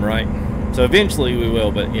good time, right? So eventually we will,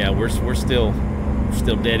 but yeah, we're still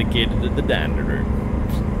dedicated to the dining room.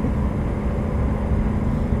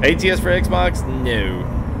 ATS for Xbox? No.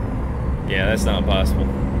 Yeah, that's not possible.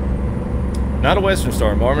 Not a Western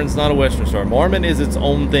Star. Marmon's not a Western Star. Marmon is its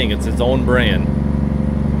own thing. It's its own brand.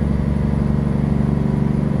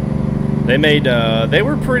 They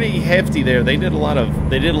were pretty hefty there. They did a lot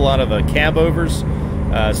of cab overs,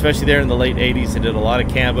 especially there in the late 80s. They did a lot of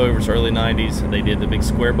cab overs, early 90s. They did the big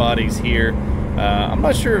square bodies here. I'm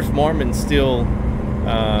not sure if Marmon still.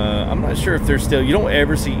 I'm not sure if they're still. You don't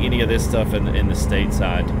ever see any of this stuff in the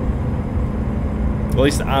stateside. At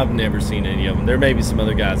least I've never seen any of them. There may be some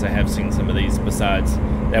other guys that have seen some of these besides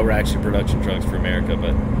that were actually production trucks for America,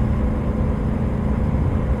 but.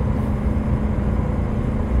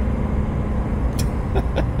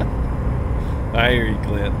 I hear you,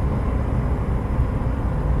 Clint.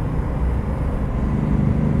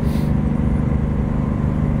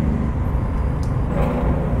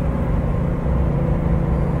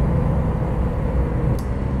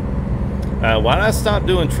 Why did I stop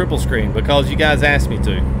doing triple screen? Because you guys asked me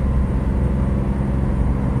to.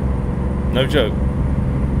 No joke.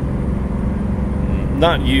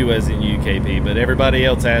 Not you as in UKP, but everybody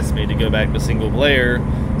else asked me to go back to single player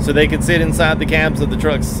so they could sit inside the cabs of the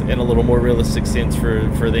trucks in a little more realistic sense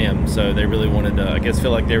for them. So they really wanted to, I guess,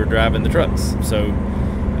 feel like they were driving the trucks. So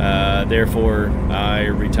therefore, I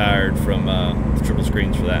retired from the triple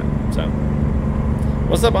screens for that. So,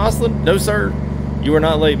 what's up, Oslin? No, sir. You are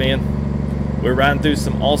not late, man. We're riding through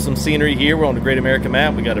some awesome scenery here. We're on the Great American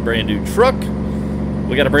map. We got a brand new truck.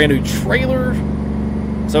 We got a brand new trailer.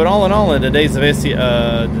 So in all, in the days of ATS,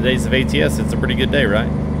 it's a pretty good day, right?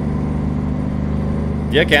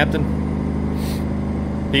 Yeah, Captain.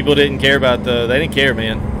 People didn't care about they didn't care,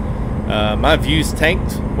 man. My views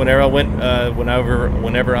tanked whenever I went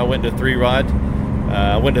whenever I went to 3-wide.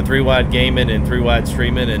 I went to 3-wide gaming and 3-wide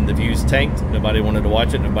streaming, and the views tanked. Nobody wanted to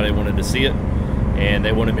watch it. Nobody wanted to see it. And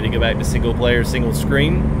they wanted me to go back to single player, single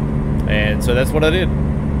screen, and so that's what I did.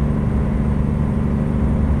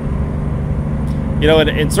 You know,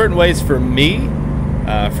 in certain ways, for me,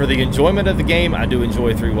 for the enjoyment of the game, I do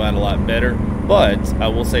enjoy 3-wide a lot better. But I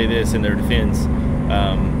will say this in their defense,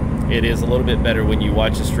 it is a little bit better when you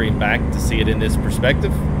watch the stream back to see it in this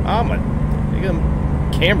perspective. Oh my,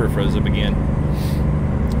 camera froze up again.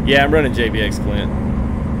 Yeah, I'm running JBX, Clint.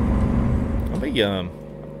 Let me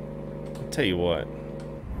tell you what.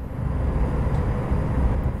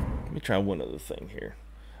 Let me try one other thing here.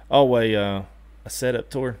 Oh, a setup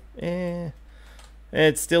tour.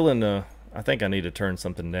 It's still in the. I think I need to turn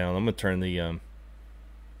something down. I'm gonna turn the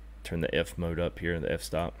F mode up here, the F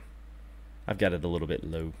stop. I've got it a little bit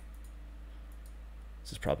low.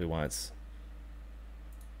 This is probably why it's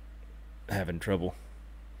having trouble.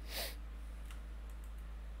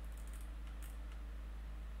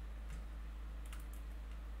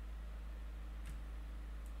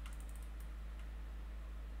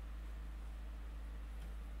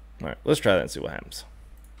 All right, let's try that and see what happens.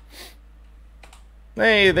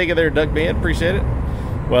 Hey, thank you there, Duck Band. Appreciate it.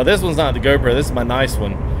 Well, this one's not the GoPro. This is my nice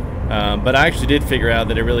one. But I actually did figure out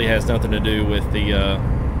that it really has nothing to do with the.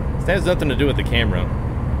 It has nothing to do with the camera.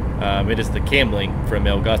 It is the cam link from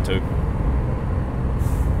Elgato.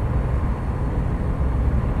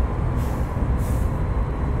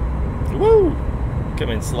 Woo!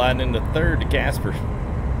 Coming sliding into third to Casper.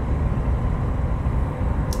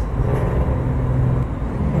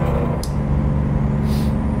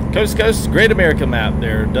 Coast to Coast, Great America map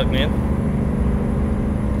there, Duckman.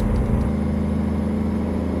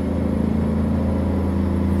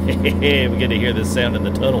 We get to hear the sound in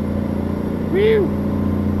the tunnel. Woo!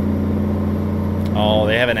 Oh,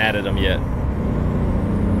 they haven't added them yet.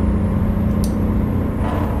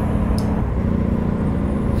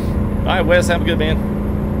 All right, Wes, have a good man.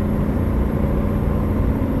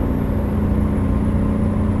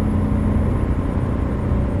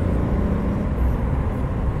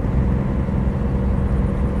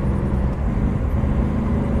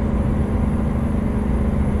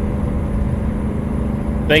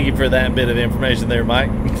 Thank you for that bit of information there, Mike.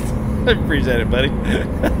 I appreciate it, buddy.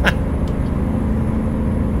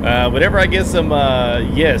 Whenever I get some,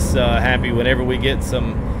 Happy, whenever we get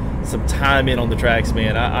some time in on the tracks,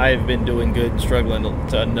 man, I've been doing good, struggling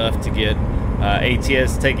enough to get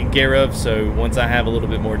ATS taken care of. So once I have a little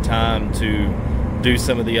bit more time to do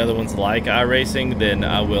some of the other ones like iRacing, then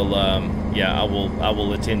I will, I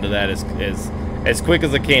will attend to that as quick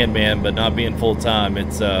as I can, man. But not being full time,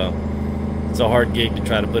 it's a hard gig to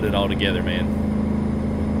try to put it all together, man.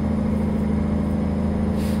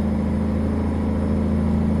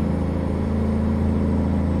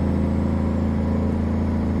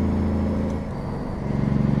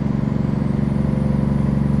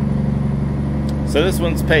 So this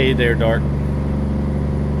one's paid there, Dark.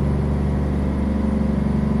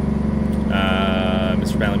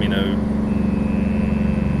 Mr. Ballamino,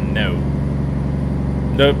 no.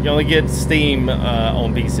 Nope, you only get Steam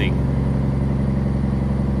on PC.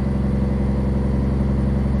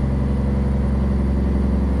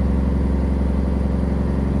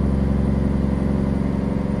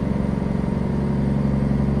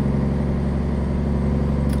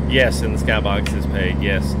 Yes, and the skybox is paid,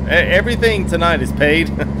 yes. Everything tonight is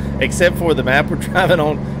paid, except for the map we're driving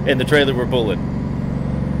on and the trailer we're pulling.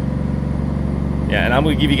 Yeah, and I'm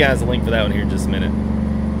going to give you guys a link for that one here in just a minute.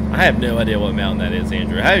 I have no idea what mountain that is,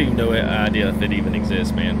 Andrew. I have even no idea if it even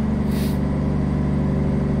exists, man.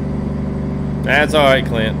 That's alright,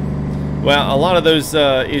 Clint. Well, a lot of those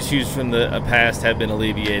issues from the past have been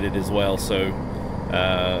alleviated as well, so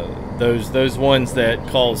those ones that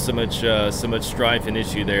caused so much strife and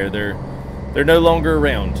issue there, they're no longer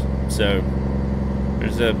around. So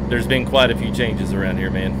there's been quite a few changes around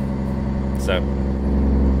here, man. So,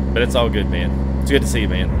 but it's all good, man. It's good to see you,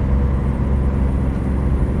 man.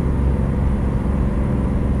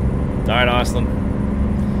 All right, Austin.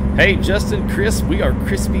 Hey, Justin, Chris, we are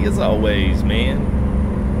crispy as always, man.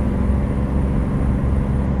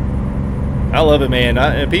 I love it,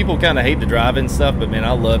 man. People kind of hate the driving stuff, but man,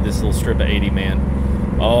 I love this little strip of 80,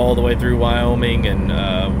 man. All the way through Wyoming, and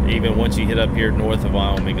even once you hit up here north of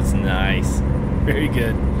Wyoming, it's nice. Very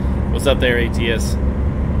good. What's up there, ATS?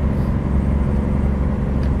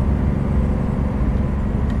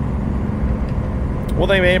 Well,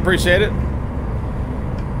 thank you, man. Appreciate it.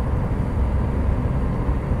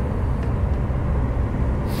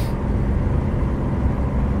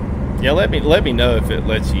 Yeah, let me know if it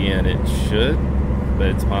lets you in. It should, but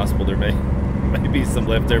it's possible there may be some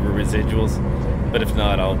leftover residuals. But if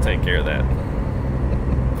not, I'll take care of that.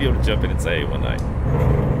 If you want to jump in and say hey one night.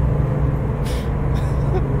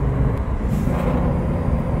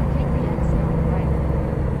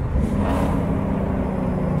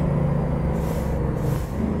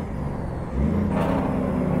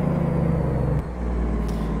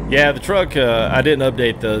 Yeah, the truck. I didn't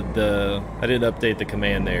update the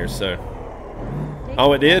command there. So,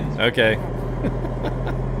 oh, it did. Okay.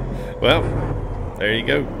 Well, there you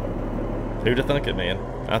go. Who'd have thunk it, man?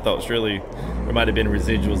 I thought surely there might have been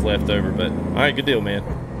residuals left over, but all right, good deal, man.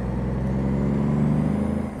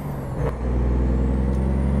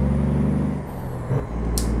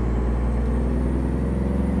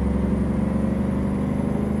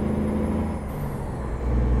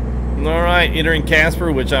 All right, entering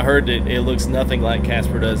Casper, which I heard it looks nothing like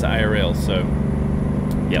Casper does IRL, so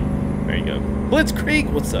yep, there you go. Blitzkrieg,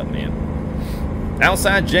 what's up, man?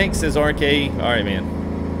 Outside Jake says RK, all right,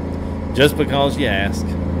 man. Just because you ask,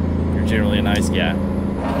 you're generally a nice guy.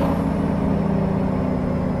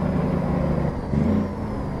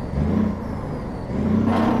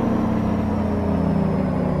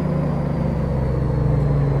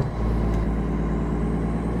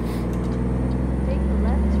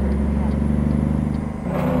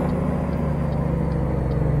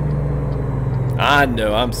 I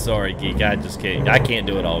know, I'm sorry, Geek. I just can't. I can't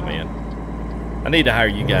do it all, man. I need to hire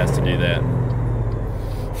you guys to do that.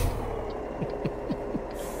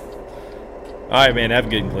 All right, man. Have a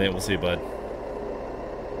good one, Clint. We'll see you, bud.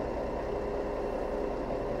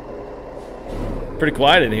 Pretty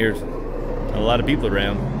quiet in here. A lot of people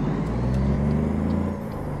around.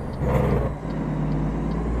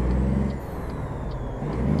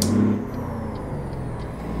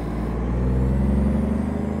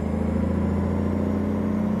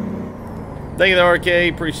 Thank you, RK.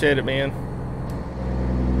 Appreciate it, man.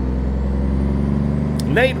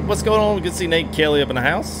 Nate, what's going on? Good to see Nate Kelly up in the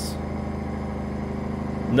house.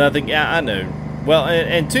 Nothing. Yeah, I know. Well,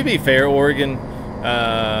 and to be fair, Oregon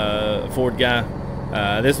Ford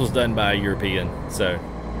guy, this was done by a European. So,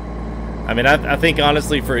 I mean, I think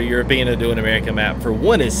honestly, for a European to do an American map, for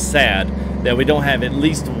one, is sad that we don't have at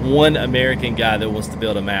least one American guy that wants to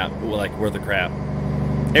build a map like worth of crap.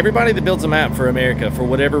 Everybody that builds a map for America, for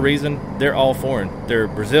whatever reason, they're all foreign. They're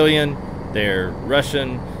Brazilian, they're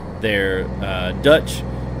Russian, they're Dutch.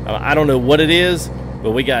 I don't know what it is,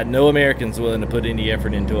 but we got no Americans willing to put any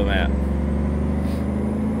effort into a map.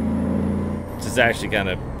 Which is actually kind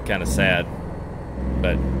of sad,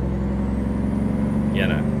 but you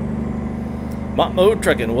know. Mott Mode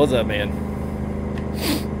Trucking, what's up, man?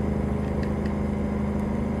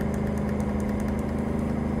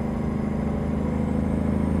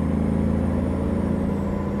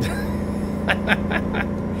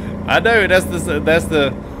 I know that's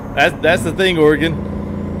the thing, Oregon.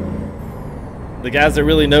 The guys that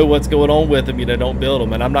really know what's going on with them, you know, don't build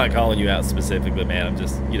them. And I'm not calling you out specifically, man. I'm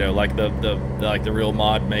just, you know, like the real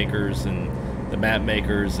mod makers and the map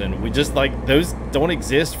makers, and we just like those don't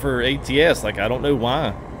exist for ATS. Like I don't know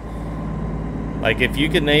why. Like if you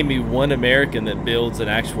could name me one American that builds an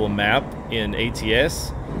actual map in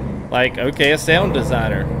ATS, like okay, a sound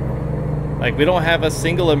designer. Like we don't have a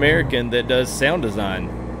single American that does sound design.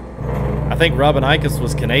 I think Robin Ickes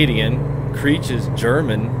was Canadian. Creech is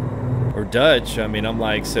German. or Dutch. I mean, I'm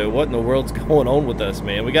like, so what in the world's going on with us,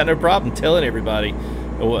 man? We got no problem telling everybody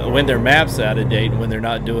when their map's out of date and when they're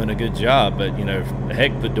not doing a good job, but you know,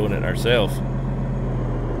 heck with doing it ourselves.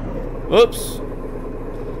 Oops.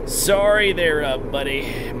 Sorry there,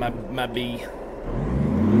 buddy. My bee.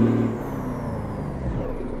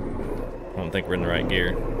 I don't think we're in the right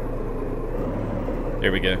gear.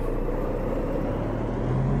 There we go.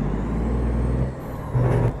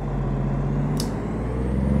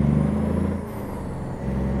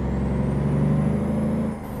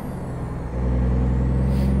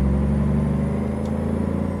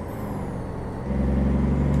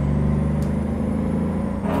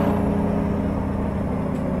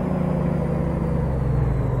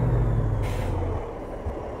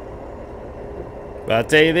 But I'll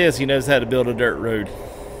tell you this, he knows how to build a dirt road.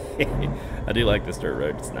 I do like this dirt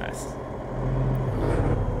road, it's nice.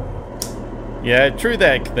 Yeah, true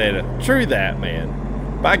that, Catheta. True that,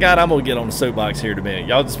 man. By God, I'm gonna get on the soapbox here in a minute.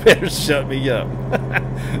 Y'all just better shut me up.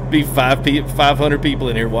 Be 500 people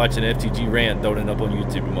in here watching FTG rant, throwing it up on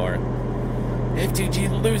YouTube tomorrow.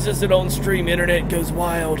 FTG loses it on stream, internet goes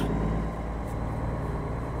wild.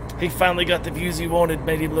 He finally got the views he wanted,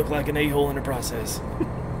 made him look like an a-hole in the process.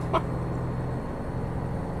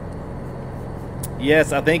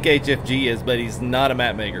 Yes, I think HFG is, but he's not a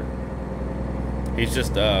map maker. He's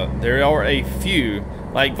just, there are a few,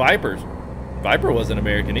 like Viper. Viper wasn't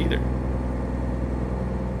American either.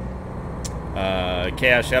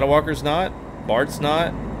 Chaos Shadowwalker's not. Bart's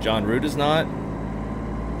not. John Root is not.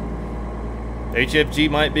 HFG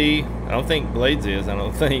might be. I don't think Blades is. I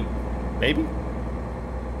don't think. Maybe?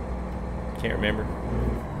 Can't remember.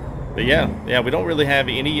 But yeah, we don't really have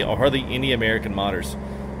any, or hardly any American modders.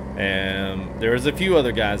 There's a few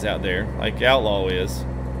other guys out there, like Outlaw is.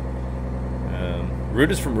 Root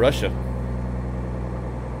is from Russia.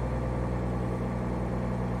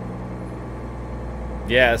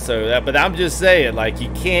 Yeah, so that, but I'm just saying, like, you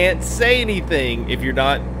can't say anything if you're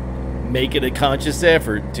not making a conscious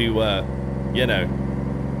effort to, you know,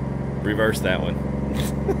 reverse that one.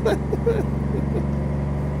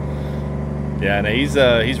 Yeah, no,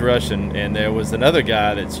 he's Russian, and there was another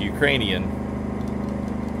guy that's Ukrainian.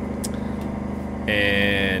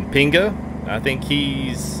 And Pinga, I think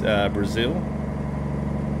he's Brazil.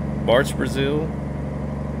 Bart's Brazil.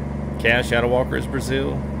 Chaos Shadowwalker is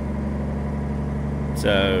Brazil.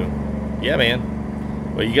 So, yeah,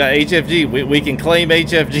 man. Well, you got HFG. We can claim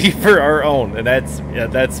HFG for our own, and that's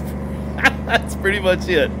that's pretty much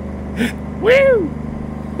it. Woo!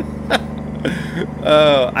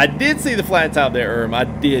 I did see the flat top there, I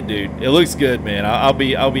did, dude. It looks good, man. I'll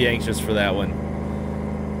be anxious for that one.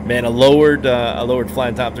 Man, a lowered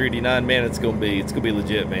flat top 3D9, man, it's gonna be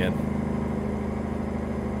legit, man.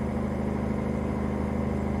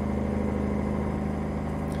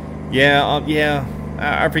 Yeah, yeah.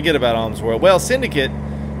 I forget about Alms World. Well, syndicated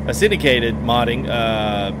modding.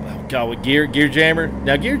 God, with Gear Jammer.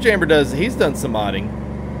 Now Gear Jammer he's done some modding.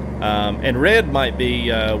 And Red might be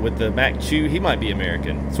with the Mac Chew. He might be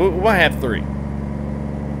American. So we might have three.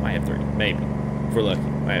 Maybe, if we're lucky.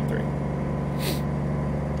 Might have three.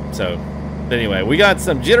 So, but anyway, we got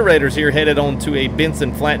some generators here headed on to a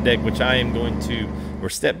Benson flat deck, which I am going to, or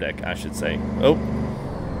step deck, I should say. Oh.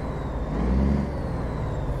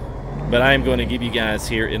 But I am going to give you guys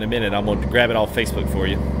here in a minute. I'm going to grab it off Facebook for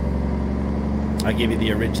you. I'll give you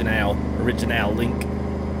the original link.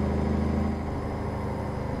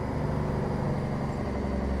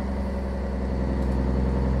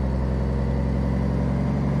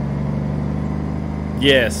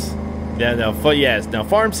 Yes. Yeah, yes. Now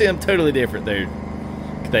Farm Sim, totally different, dude.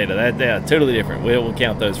 Data, yeah, totally different. We'll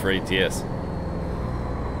count those for ATS.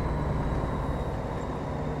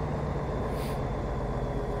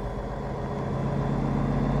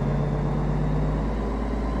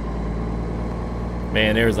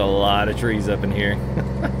 Man, there's a lot of trees up in here.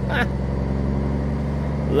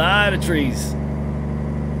 Lot of trees.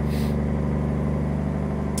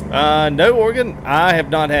 No, Oregon. I have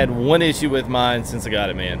not had one issue with mine since I got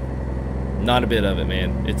it, man. Not a bit of it,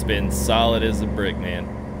 man. It's been solid as a brick, man.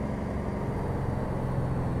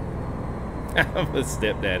 I'm a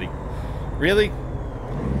stepdaddy. Really?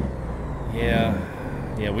 Yeah.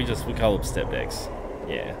 Yeah, we call them step decks.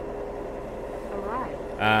 Yeah.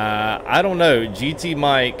 I don't know. GT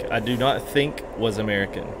Mike, I do not think was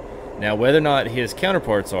American. Now, whether or not his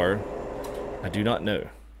counterparts are, I do not know.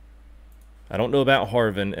 I don't know about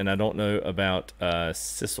Harvin, and I don't know about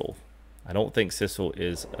Sissel. I don't think Sissel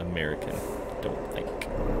is American. Don't think.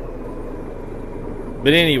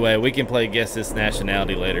 But anyway, we can play Guess This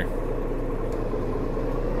Nationality later.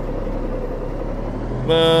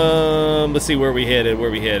 Let's see where we headed.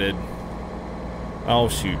 Oh,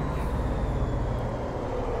 shoot.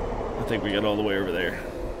 I think we got all the way over there.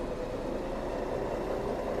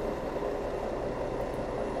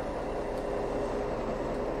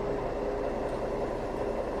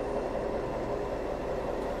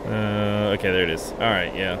 Okay, there it is.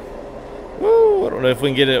 Alright, yeah. Woo! I don't know if we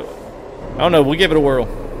can get it. I don't know. We'll give it a whirl.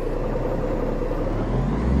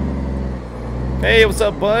 Hey, what's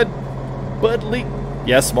up, bud? Bud Lee.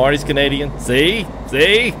 Yeah, Smarty's Canadian. See?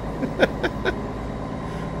 See?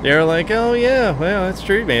 They're like, oh, yeah, well, that's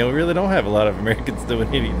true, man. We really don't have a lot of Americans doing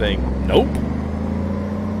anything. Nope.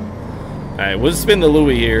 Alright, we'll spin the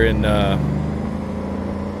Louis here, and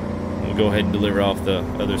we'll go ahead and deliver off the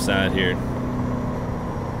other side here.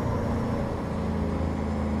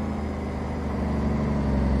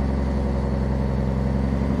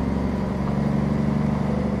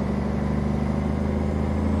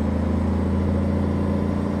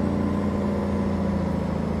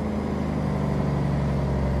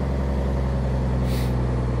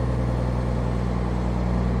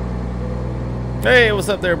 Hey, what's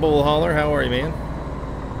up there, Bull Holler? How are you, man?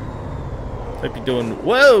 Hope you're doing...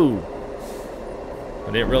 Whoa!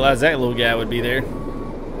 I didn't realize that little guy would be there.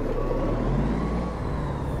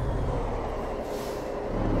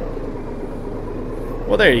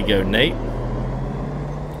 Well, there you go, Nate.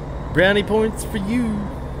 Brownie points for you.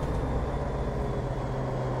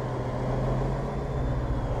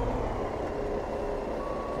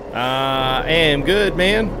 I am good,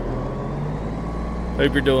 man.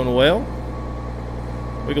 Hope you're doing well.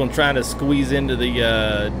 We're going to try to squeeze into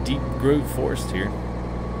the deep grove forest here.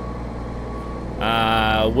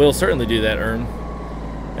 We'll certainly do that, Erm.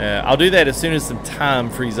 I'll do that as soon as some time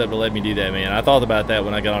frees up to let me do that, man. I thought about that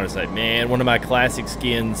when I got on. It's like, man, one of my classic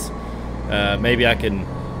skins, maybe I can,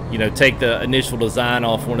 you know, take the initial design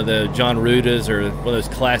off one of the John Rudas or one of those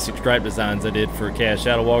classic stripe designs I did for Cash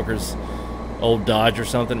Shadow Walker's old Dodge or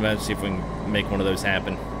something. Maybe see if we can make one of those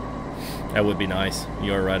happen. That would be nice.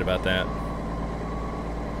 You are right about that.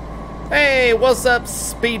 Hey, what's up,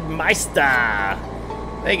 Speedmeister?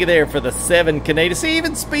 Thank you there for the 7 Canadian. See,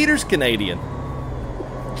 even Speeder's Canadian.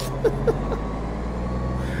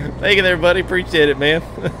 Thank you there, buddy. Appreciate it, man.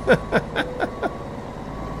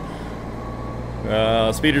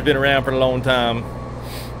 Speeder's been around for a long time.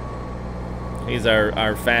 He's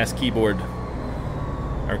our fast keyboard,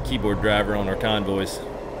 our keyboard driver on our convoys.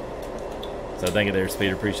 So thank you there,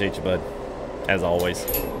 Speeder. Appreciate you, bud. As always.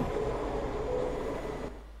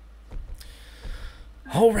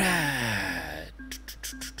 All right.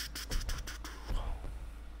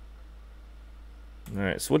 All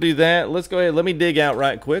right, so we'll do that. Let's go ahead. Let me dig out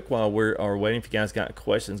right quick while we're waiting. If you guys got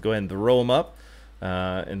questions, go ahead and throw them up,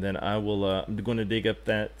 and then I will. I'm going to dig up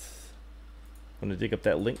that. I'm going to dig up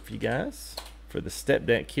that link for you guys for the step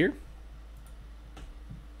deck here.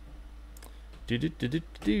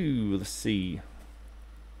 Let's see.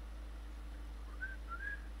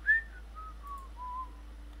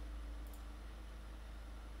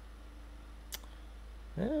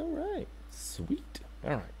 All right, sweet.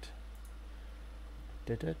 All right.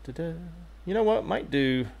 You know what? Might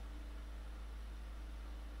do.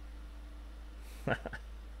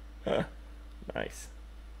 Nice.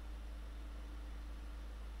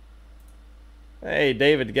 Hey,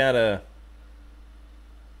 David got a.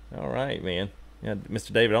 All right, man. Yeah,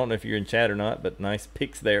 Mr. David. I don't know if you're in chat or not, but nice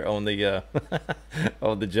pics there on the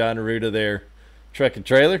on the John Ruda there, truck and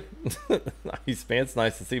trailer. Nice, man. It's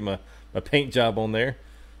nice to see my paint job on there.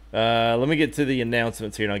 Let me get to the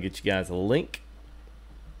announcements here, and I'll get you guys a link.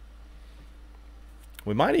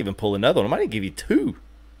 We might even pull another one. I might even give you 2.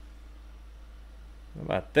 How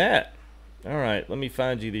about that? All right, let me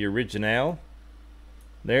find you the original.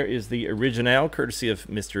 There is the original, courtesy of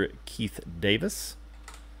Mr. Keith Davis.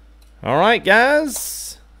 All right,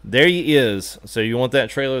 guys. There he is. So you want that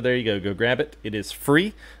trailer? There you go. Go grab it. It is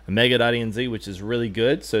free. Omega.enz, which is really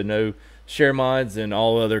good. So no share mods and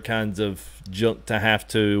all other kinds of junk to have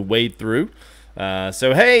to wade through.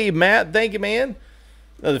 So hey, Matt, thank you, man.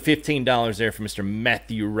 Another $15 there for Mr.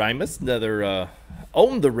 Matthew Rimus, another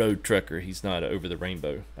on the road trucker. He's not over the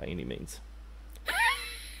rainbow by any means.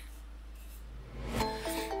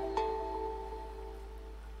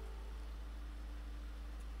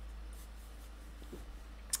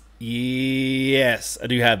 Yes, I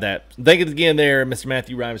do have that. Thank you again there, Mr.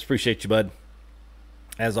 Matthew Rimus. Appreciate you, bud.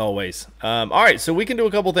 As always. All right, so we can do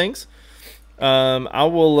a couple things. I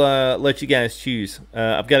will let you guys choose.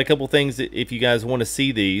 I've got a couple things that if you guys want to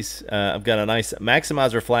see these. I've got a nice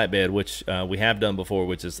Maximizer flatbed, which we have done before,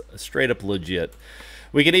 which is straight up legit.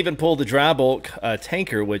 We can even pull the dry bulk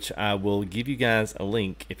tanker, which I will give you guys a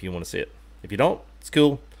link if you want to see it. If you don't, it's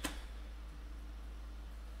cool.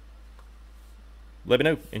 let me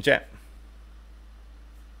know in chat.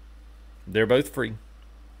 They're both free.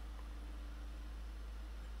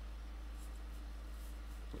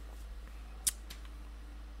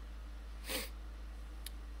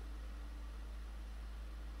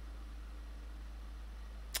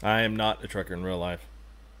 I am not a trucker in real life.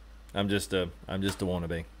 I'm just a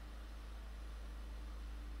wannabe.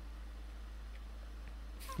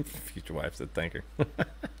 Future wife said thank her.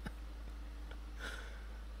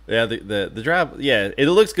 Yeah, the drive, yeah, it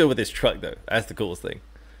looks good with this truck though. That's the coolest thing.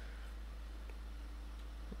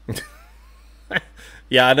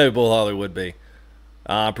 Yeah, I know Bull Holler would be.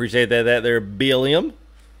 I appreciate that there, Billiam.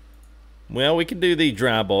 Well, we can do the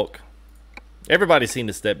dry bulk. Everybody's seen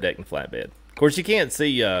the step deck and flatbed. Of course, you can't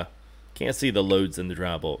see the loads in the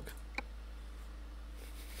dry bulk,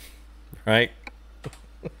 right?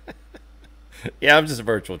 Yeah, I'm just a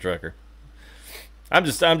virtual trucker. I'm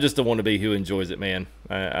just a wannabe who enjoys it, man.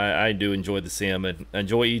 I do enjoy the sim and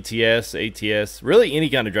enjoy ETS, ATS, really any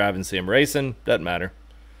kind of driving sim. Racing doesn't matter.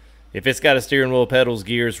 If it's got a steering wheel, pedals,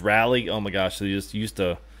 gears, rally, oh my gosh, they just used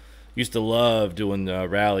to love doing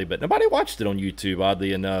rally, but nobody watched it on YouTube,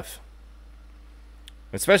 oddly enough.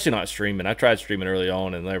 Especially not streaming. I tried streaming early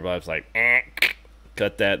on, and everybody was like,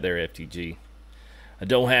 cut that there, FTG. I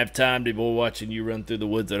don't have time to be watching you run through the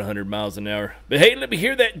woods at 100 miles an hour. But hey, let me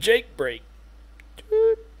hear that Jake brake.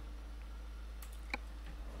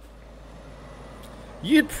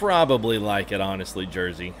 You'd probably like it, honestly,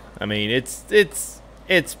 Jersey. I mean, it's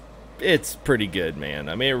pretty good, man.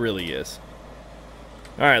 I mean, it really is.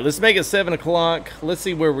 All right, let's make it 7 o'clock. Let's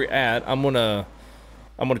see where we're at. I'm gonna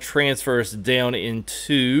transfer us down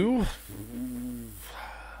into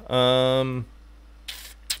where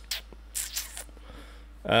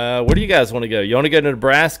do you guys want to go? You want to go to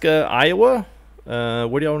Nebraska, Iowa? Where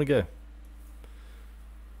do y'all want to go?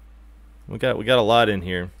 We got a lot in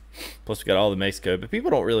here. Plus we got all the Mexico, but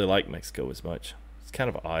people don't really like Mexico as much. It's kind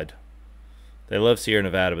of odd. They love Sierra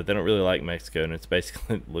Nevada, but they don't really like Mexico, and it's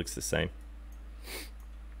basically it looks the same.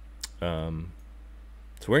 So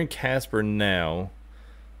we're in Casper now.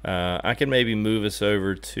 I can maybe move us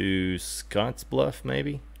over to Scottsbluff,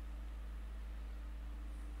 maybe.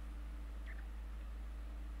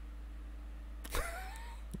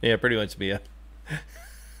 Yeah, pretty much, Mia.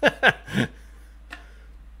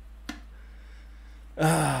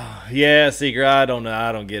 Yeah, Seeker, I don't know.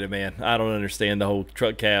 I don't get it, man. I don't understand the whole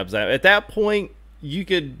truck cabs. At that point, you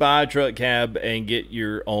could buy a truck cab and get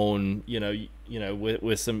your own,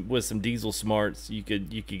 with some diesel smarts, you could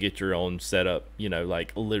get your own setup,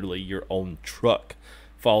 like literally your own truck,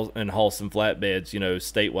 and haul some flatbeds,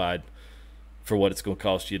 statewide, for what it's going to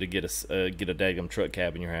cost you to get a daggum truck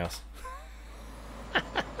cab in your house.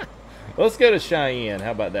 Let's go to Cheyenne.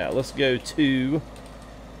 How about that? Let's go to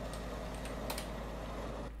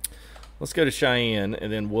Cheyenne,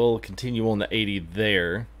 and then we'll continue on the 80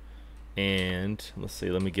 there. And let's see.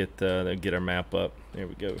 Let me get our map up. There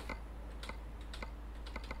we go.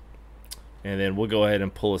 And then we'll go ahead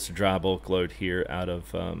and pull us a dry bulk load here out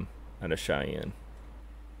of Cheyenne.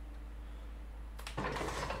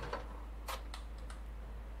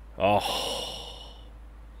 Oh,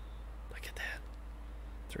 look at that!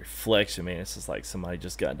 It's a reflection, man. It's just like somebody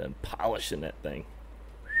just got done polishing that thing.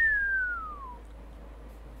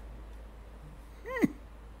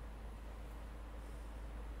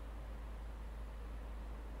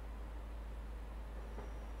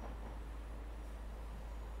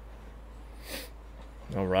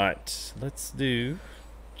 All right, let's do.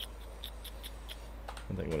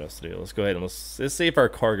 I think what else to do. Let's go ahead and let's see if our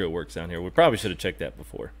cargo works down here. We probably should have checked that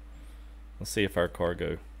before. Let's see if our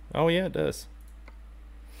cargo. Oh yeah, it does.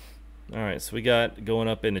 All right, so we got going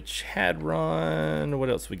up into Chadron. What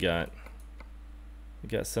else we got? We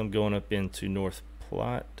got some going up into North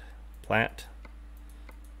Platte.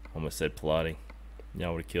 Almost said Pilati.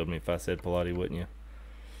 Y'all would have killed me if I said Pilati, wouldn't you?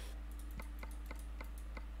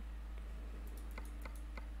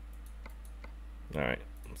 All right,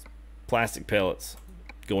 plastic pellets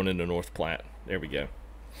going into North Platte. There we go.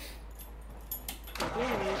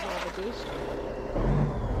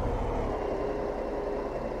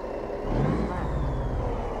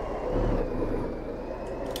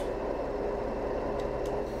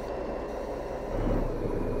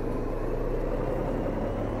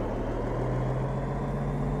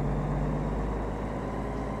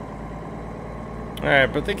 All right,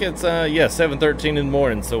 but I think it's yeah, 7:13 in the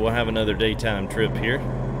morning, so we'll have another daytime trip here.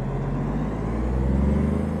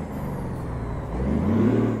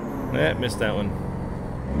 Missed that one.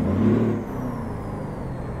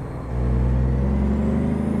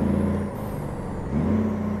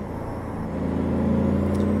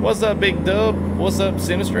 What's up, Big Dub? What's up,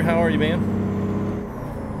 Sinister? How are you, man?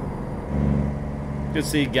 Good to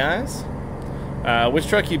see you guys. Which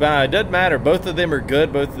truck you buy? It doesn't matter. Both of them are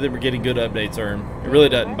good. Both of them are getting good updates, Erm. It really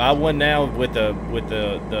doesn't. Buy one now with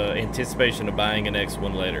the anticipation of buying an next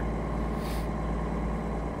one later.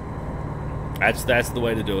 That's the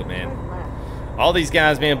way to do it, man. All these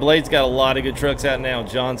guys, man. Blade's got a lot of good trucks out now.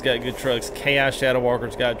 John's got good trucks. Chaos Shadow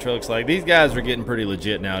Walker's got trucks. Like, these guys are getting pretty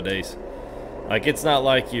legit nowadays. Like, it's not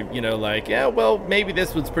like you know, like, yeah, well, maybe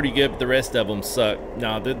this one's pretty good, but the rest of them suck.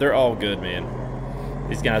 No, they're all good, man.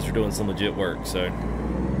 These guys are doing some legit work, so.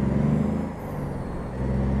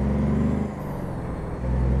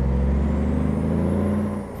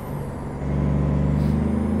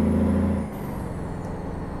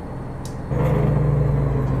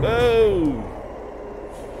 Oh!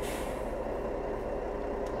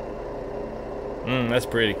 That's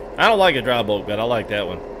pretty. I don't like a dry bulk, but I like that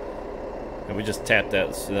one. And we just tapped that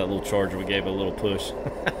little charger. We gave it a little push.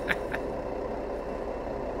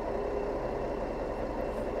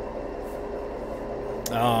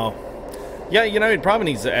 Oh, yeah, you know, he probably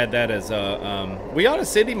needs to add that as a, we ought to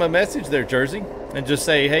send him a message there, Jersey, and just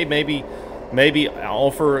say, hey, maybe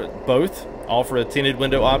offer both. Offer a tinted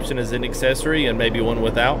window option as an accessory and maybe one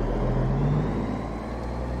without.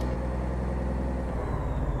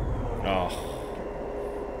 Oh,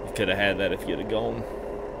 you could have had that if you'd have gone.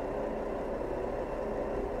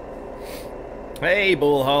 Hey,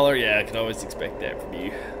 Bull Holler. Yeah, I can always expect that from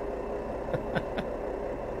you.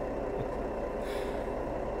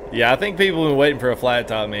 Yeah, I think people have been waiting for a flat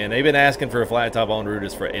top, man. They've been asking for a flat top on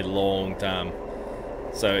Rudis for a long time.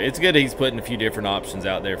 So it's good he's putting a few different options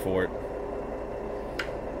out there for it.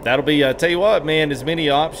 That'll be, tell you what, man, as many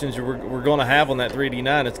options we're going to have on that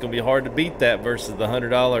 3D9, it's going to be hard to beat that versus the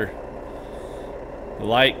 $100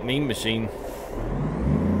 light meme machine.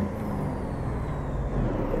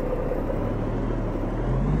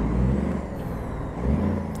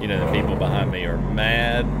 You know, the people behind me are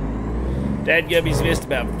mad. Dadgummy's missed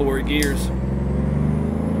about 4 gears.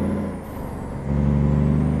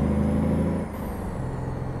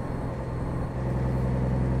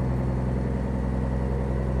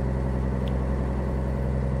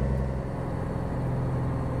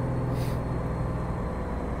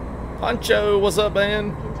 Poncho, what's up,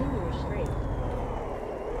 man? Continue straight.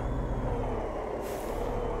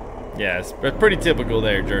 Yeah, it's pretty typical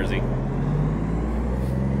there, Jersey.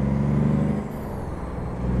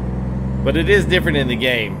 But it is different in the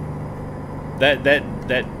game. That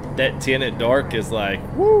tinted dark is like,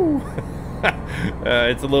 woo!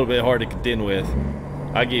 It's a little bit hard to contend with.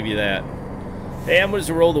 I'll give you that. Hey, I'm going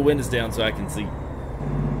to roll the windows down so I can see.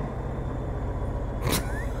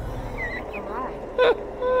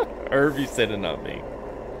 Irv, you said it, not me.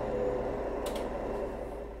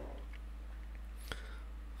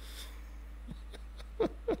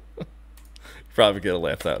 Probably gonna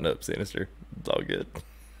laugh out and up, Sinister. It's all good.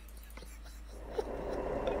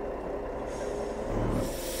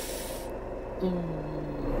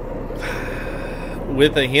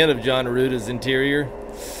 With a hint of John Aruta's interior.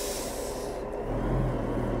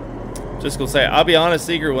 Just gonna say, I'll be honest,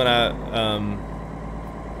 Seeker, when I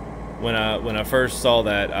first saw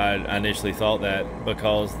that, I initially thought that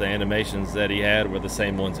because the animations that he had were the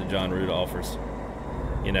same ones that John Aruta offers.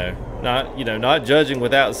 Not judging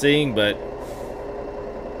without seeing, but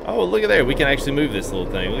oh, look at there, we can actually move this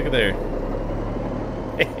little thing. Look at there.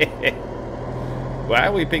 Why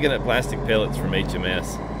are we picking up plastic pellets from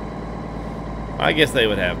HMS? I guess they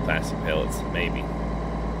would have plastic pellets, maybe.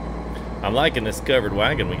 I'm liking this covered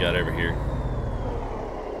wagon we got over here.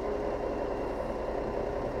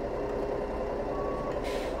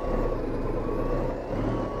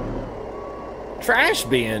 Trash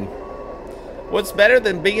bin. What's better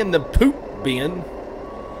than being the poop bin?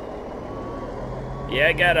 Yeah,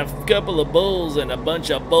 I got a couple of bulls and a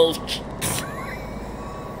bunch of bulls.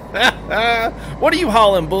 What are you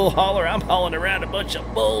hauling, Bull Holler? I'm hauling around a bunch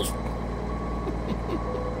of bulls.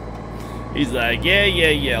 He's like,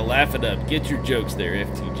 yeah, laugh it up. Get your jokes there,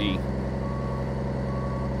 FTG.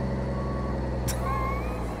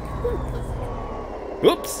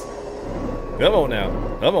 Whoops. Come on now.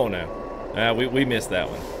 Come on now. We missed that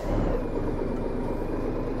one.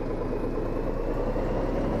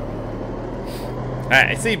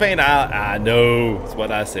 Alright, see, Pain, I know. That's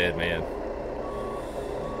what I said, man.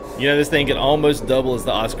 You know, this thing can almost double as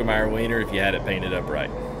the Oscar Mayer Wiener if you had it painted up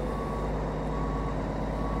right.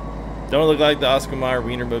 Don't it look like the Oscar Mayer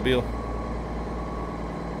Wiener mobile?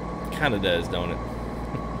 Kinda does, don't it?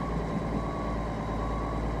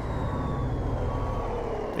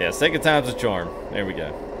 Yeah, second time's a charm. There we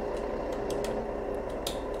go.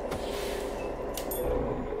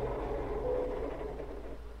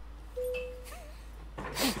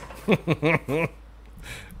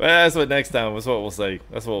 Well, that's what next time. That's what we'll say.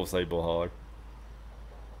 That's what we'll say, Bull Holler.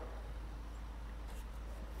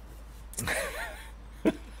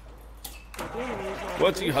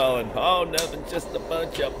 What you hollering? Oh, nothing, just a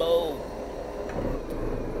bunch of bull.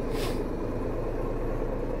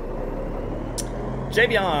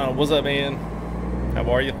 Javion, what's up, man? How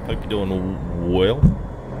are you? Hope you're doing well.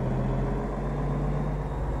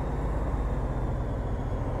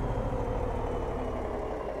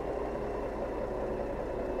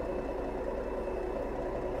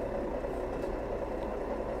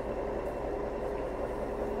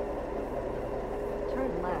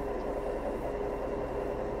 Turn left.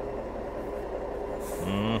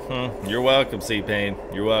 You're welcome, C-Pain.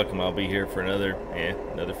 You're welcome. I'll be here for another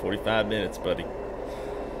 45 minutes, buddy.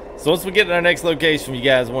 So once we get to our next location, you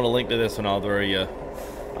guys want a link to this one, I'll throw you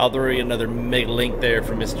another mega link there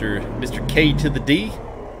for Mr. K to the D.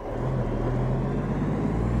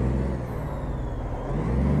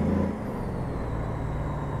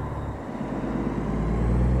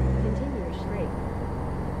 Continue straight.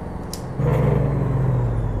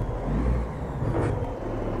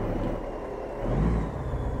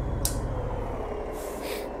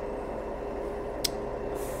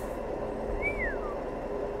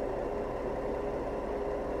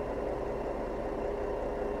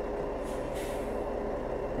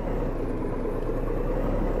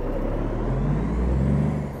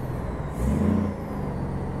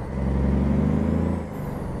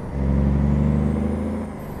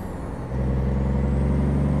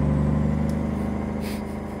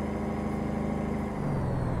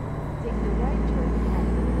 Take the right turn left.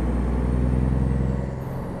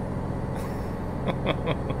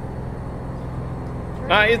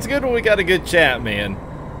 It's good when we got a good chat, man.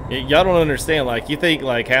 Y'all don't understand. Like, you think,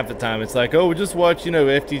 like, half the time it's like, oh, we just watch,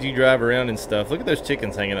 FTG drive around and stuff. Look at those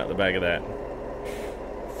chickens hanging out the back of that.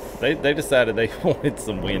 They decided they wanted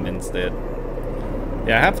some wind instead.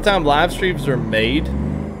 Yeah, half the time live streams are made,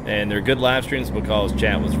 and they're good live streams because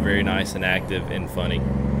chat was very nice and active and funny.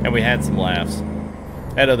 And we had some laughs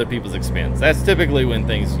at other people's expense. That's typically when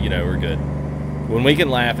things, are good. When we can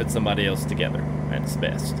laugh at somebody else together, that's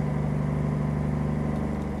best.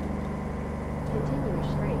 Continue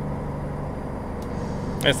straight.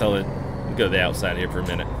 Let's hold it. We'll go to the outside here for a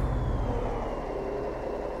minute.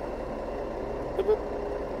 Boop, boop.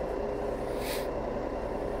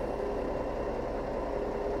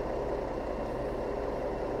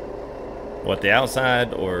 What, the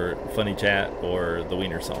outside or funny chat or the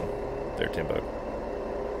Wiener song? Their tempo.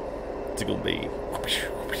 It's gonna be.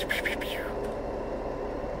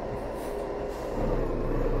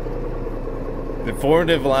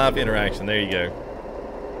 Informative live interaction. There you go.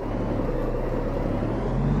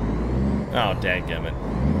 Oh, dadgummit.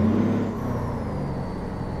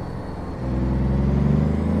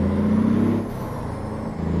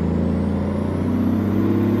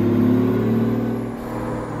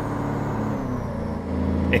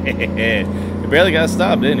 He barely got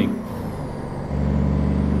stopped, didn't he?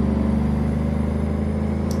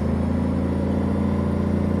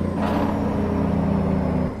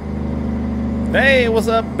 Hey, what's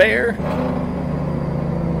up, Bear?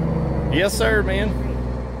 Yes, sir, man.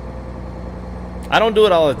 I don't do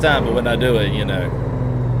it all the time, but when I do it,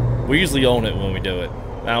 we usually own it when we do it.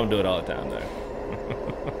 I don't do it all the time, though.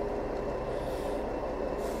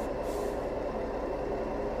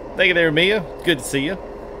 Thank you there, Mia. Good to see you.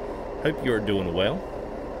 Hope you're doing well.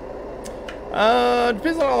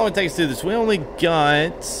 Depends on how long it takes to do this. We only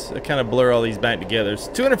got, I kind of blur all these back together. It's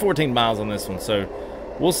 214 miles on this one, so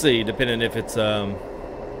we'll see, depending if it's a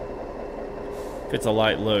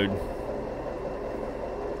light load.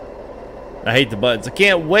 I hate the buttons. I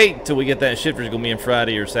can't wait till we get that shifter's gonna be in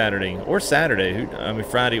Friday or Saturday. Or Saturday.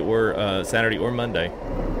 Friday or Saturday or Monday.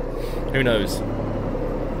 Who knows?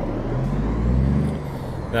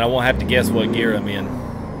 Then I won't have to guess what gear I'm in.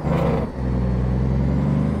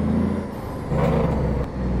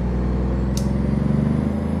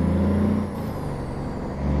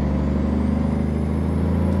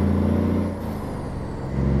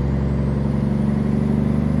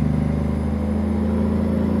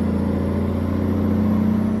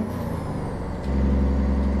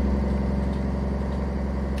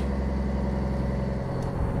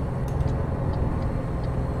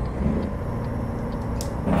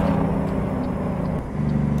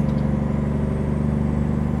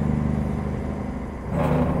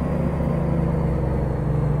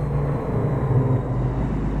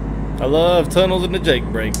 I love tunnels and the Jake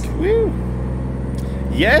brake. Woo!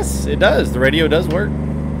 Yes, it does. The radio does work.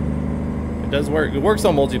 It does work. It works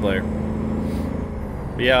on multiplayer.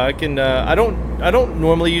 But yeah, I can. I don't don't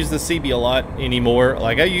normally use the CB a lot anymore.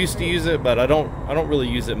 Like I used to use it, but I don't really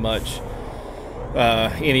use it much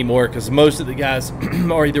anymore, because most of the guys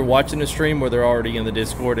are either watching the stream or they're already in the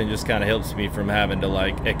Discord, and just kind of helps me from having to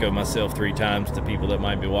like echo myself 3 times to people that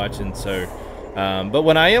might be watching. So but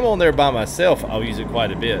when I am on there by myself, I'll use it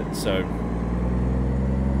quite a bit. So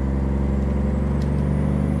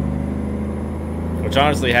which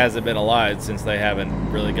honestly hasn't been a lot, since they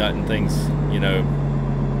haven't really gotten things, you know,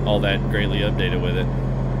 all that greatly updated with it.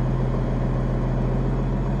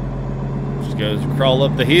 Just goes crawl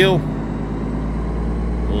up the hill.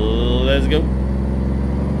 Let's go.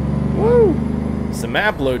 Woo! It's the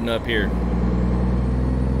map loading up here.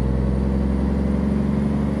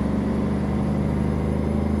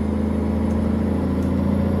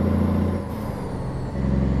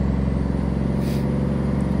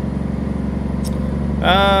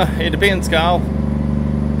 It depends, Kyle.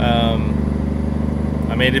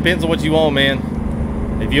 I mean, it depends on what you want,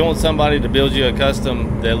 man. If you want somebody to build you a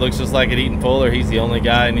custom that looks just like it Eaton Fuller, he's the only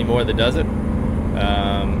guy anymore that does it.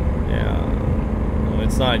 Yeah, well,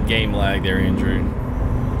 it's not game lag there, Andrew.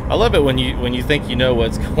 I love it when you think you know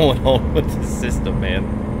what's going on with the system,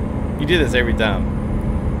 man. You do this every time.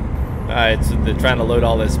 Alright, so they're trying to load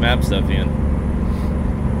all this map stuff in.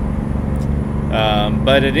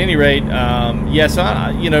 But at any rate, yeah, so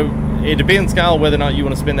you know, it depends, Kyle, whether or not you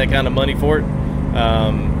want to spend that kind of money for it.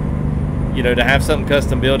 You know, to have something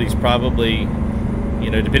custom built, he's probably, you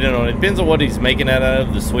know, it depends on what he's making out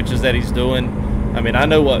of, the switches that he's doing. I mean, I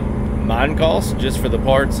know what mine costs just for the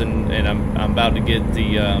parts, and I'm about to get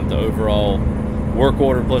the overall work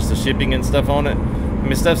order plus the shipping and stuff on it. I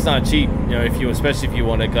mean, stuff's not cheap, you know, especially if you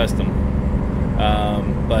want it custom.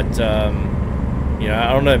 You know,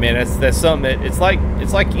 I don't know, man. That's something that it's like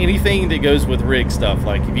anything that goes with rig stuff.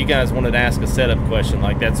 Like if you guys wanted to ask a setup question,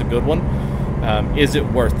 like that's a good one. Is it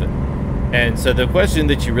worth it? And so the question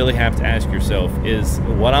that you really have to ask yourself is,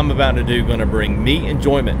 what I'm about to do going to bring me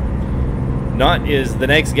enjoyment? Not is the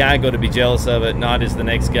next guy going to be jealous of it, not is the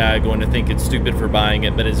next guy going to think it's stupid for buying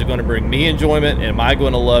it, but is it going to bring me enjoyment? Am I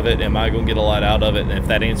going to love it? Am I going to get a lot out of it? And if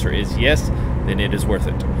that answer is yes, then it is worth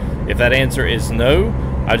it. If that answer is no,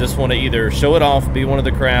 I just want to either show it off, be one of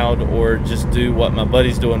the crowd, or just do what my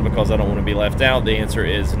buddy's doing because I don't want to be left out. The answer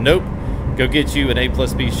is nope. Go get you an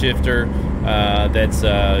A+B shifter that's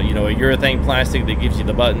you know, a urethane plastic that gives you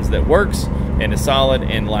the buttons that works and is solid,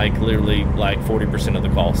 and like literally like 40% of the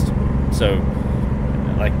cost. So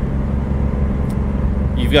like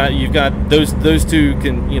you've got those two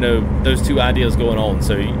those two ideas going on.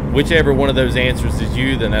 So whichever one of those answers is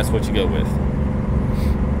you, then that's what you go with.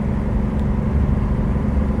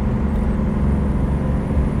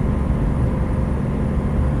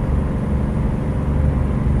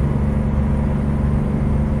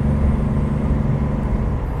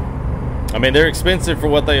 I mean, they're expensive for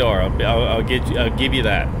what they are. I'll give you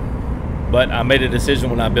that. But I made a decision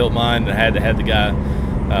when I built mine, and I had to have the guy.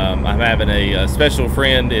 I'm having a special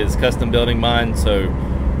friend is custom building mine, so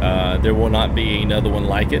there will not be another one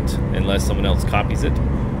like it unless someone else copies it.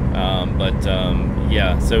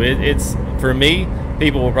 Yeah, so it's for me.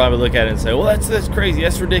 People will probably look at it and say, "Well, that's crazy.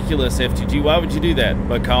 That's ridiculous, FTG. Why would you do that?"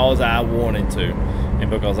 Because I wanted to, and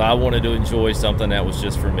because I wanted to enjoy something that was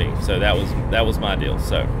just for me. So that was my deal.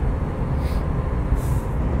 So.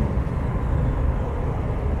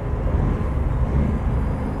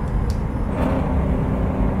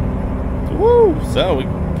 Woo! So we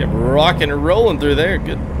kept rocking and rolling through there.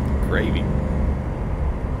 Good gravy.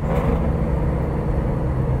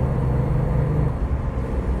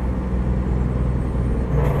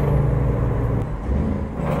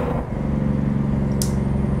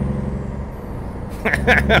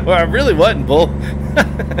 Well, I really wasn't, Bull.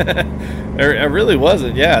 I really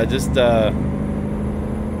wasn't. Yeah, just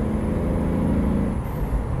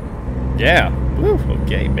yeah. Woo,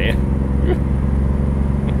 okay, man.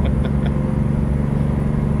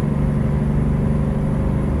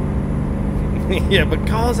 Yeah,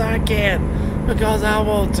 because I can. Because I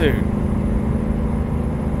want to.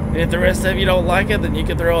 And if the rest of you don't like it, then you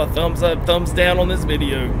can throw a thumbs up, thumbs down on this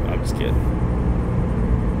video. I'm just kidding.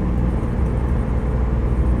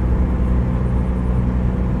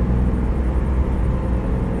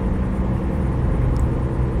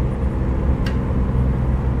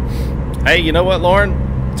 Hey, you know what, Lauren?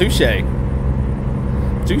 Touche.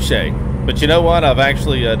 Touche. But you know what? I've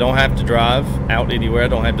actually don't have to drive out anywhere. I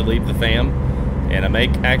don't have to leave the fam. And I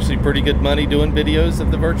make actually pretty good money doing videos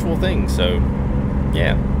of the virtual thing. So,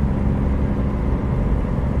 yeah.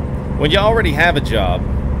 When you already have a job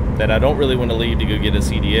that I don't really want to leave to go get a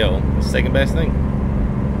CDL, it's the second best thing.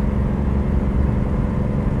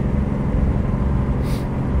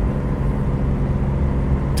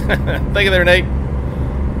 Thank you there, Nate.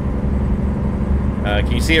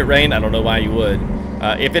 Can you see it rain? I don't know why you would.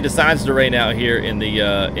 If it decides to rain out here in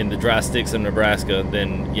the dry sticks of Nebraska,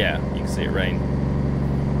 then yeah, you can see it rain.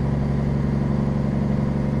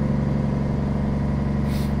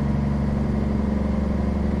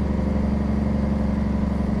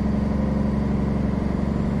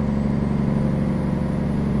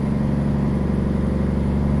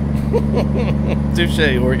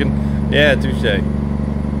 Touche, Oregon. Yeah, touche.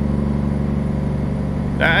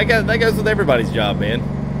 That goes with everybody's job, man.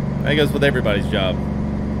 That goes with everybody's job.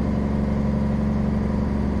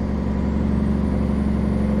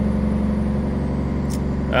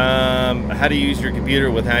 How to use your computer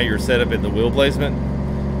with how you're set up in the wheel placement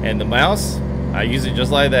and the mouse? I use it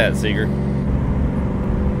just like that, Seeger.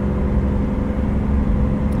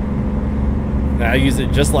 I use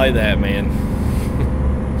it just like that, man.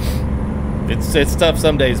 It's tough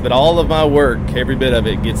some days, but all of my work, every bit of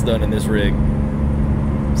it, gets done in this rig.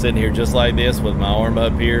 Sitting here just like this with my arm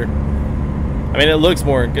up here. I mean, it looks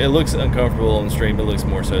uncomfortable on the stream, but it looks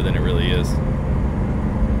more so than it really is.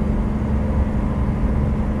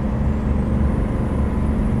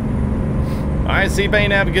 All right,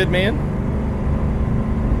 C-Bane, have a good man.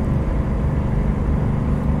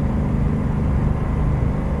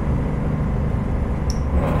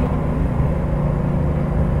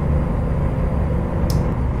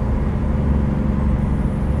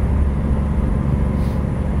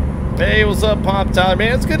 Hey, what's up, Pop Tyler?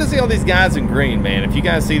 Man, it's good to see all these guys in green, man. If you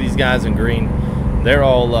guys see these guys in green, they're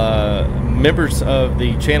all members of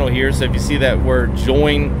the channel here. So if you see that word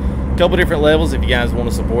join, a couple different levels if you guys want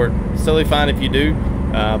to support. It's totally fine if you do,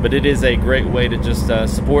 but it is a great way to just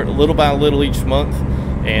support little by little each month.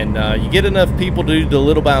 And you get enough people to do the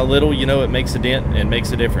little by little, you know, it makes a dent and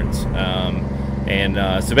makes a difference.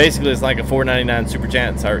 So basically it's like a $4.99 super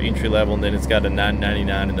chat. It's our entry level, and then it's got a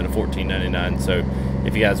 $9.99 and then a $14.99. So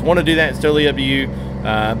if you guys want to do that, it's totally up to you.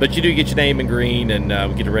 But you do get your name in green, and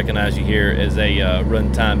we get to recognize you here as a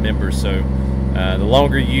runtime member. So the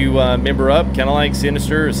longer you member up, kind of like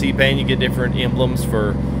Sinister or C-Pain, you get different emblems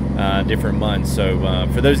for different months. So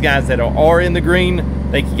for those guys that are in the green,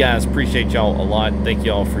 thank you guys. Appreciate y'all a lot. Thank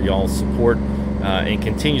y'all for y'all's support and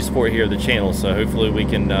continued support here of the channel. So hopefully we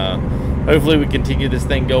can continue this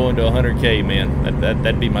thing going to 100K, man.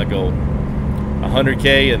 That'd be my goal.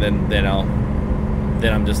 100K, and then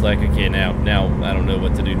I'm just like, okay, now I don't know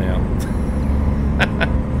what to do now.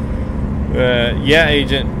 Yeah,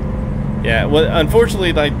 Agent. Yeah, well,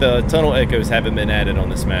 unfortunately, like, the tunnel echoes haven't been added on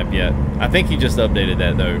this map yet. I think he just updated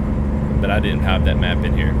that, though, but I didn't have that map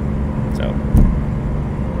in here, so.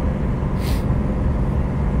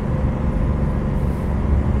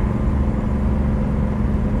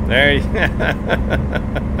 There you,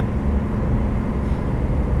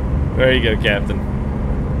 there you go, Captain.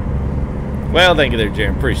 Well, thank you there,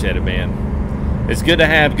 Jaron. Appreciate it, man. It's good to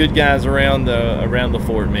have good guys around the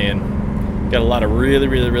fort, man. Got a lot of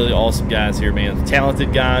really awesome guys here, man.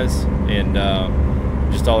 Talented guys, and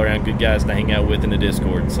just all around good guys to hang out with in the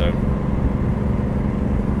Discord. So.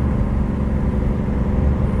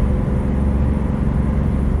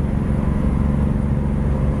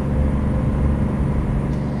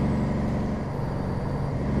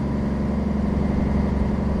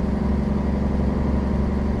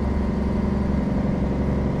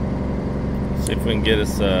 See if we can get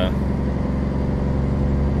us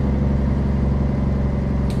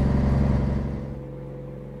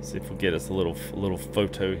see if we get us a little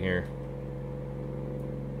photo here.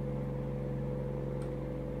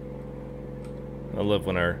 I love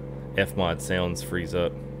when our Fmod sounds freeze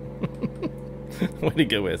up. Way to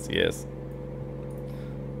go, SES.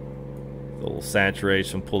 A little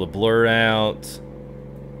saturation, pull the blur out.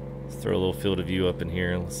 Let's throw a little field of view up in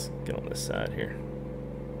here. Let's get on this side here.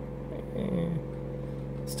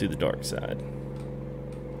 Let's do the dark side.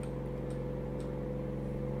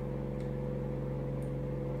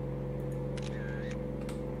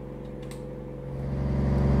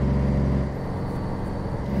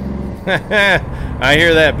 I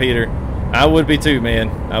hear that, Peter. I would be too, man.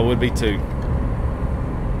 I would be too.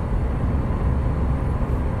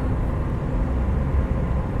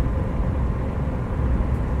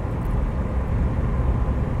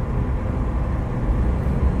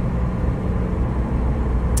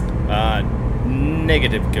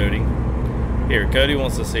 Negative, Cody. Here, Cody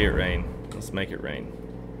wants to see it rain. Let's make it rain.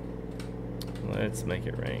 Let's make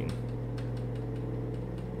it rain.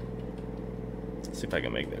 Let's see if I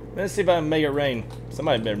can make that. Let's see if I can make it rain.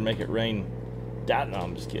 Somebody better make it rain. No,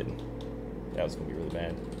 I'm just kidding. That was gonna be really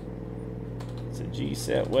bad. It's a G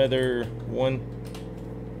set weather 1.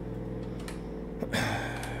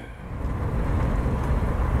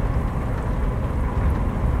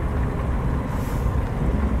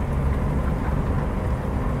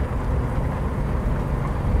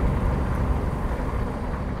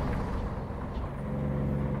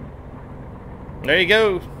 There you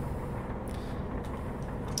go.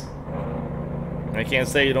 I can't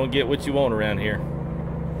say you don't get what you want around here.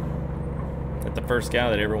 Not the first guy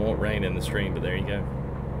that ever want rain in the stream, but there you go.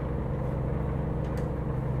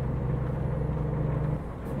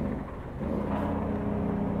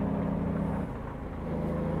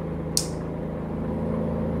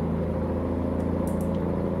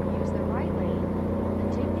 Use the right lane,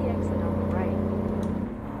 and take the exit on the right.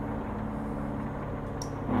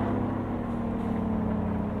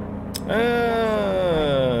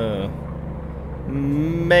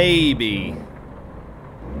 Maybe.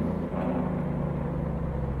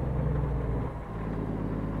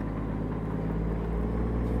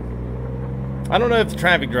 I don't know if the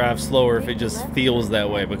traffic drives slower, if it just feels that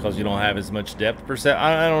way because you don't have as much depth percent.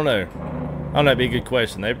 I don't know. I don't know. That'd be a good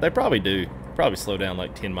question. They probably do. Probably slow down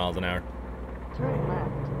like 10 miles an hour. Turn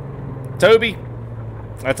left. Toby,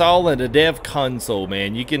 that's all in the dev console,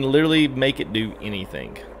 man. You can literally make it do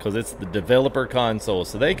anything because it's the developer console,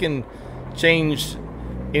 so they can change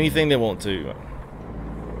anything they want to.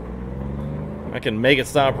 I can make it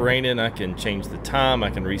stop raining. I can change the time. I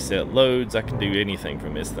can reset loads. I can do anything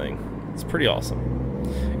from this thing. It's pretty awesome.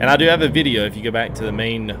 And I do have a video. If you go back to the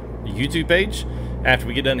main YouTube page, after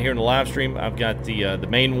we get done here in the live stream, I've got the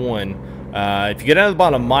main one. If you get down to the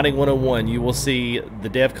bottom, Modding 101, you will see the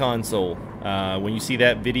dev console. When you see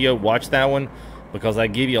that video, watch that one because I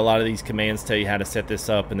give you a lot of these commands, tell you how to set this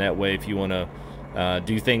up, and that way if you want to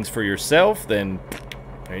do things for yourself, then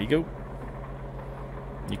there you go.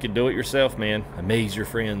 You can do it yourself, man. Amaze your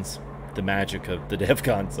friends. The magic of the dev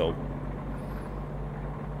console.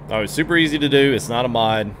 Oh, it's super easy to do. It's not a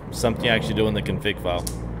mod. It's something you actually do in the config file.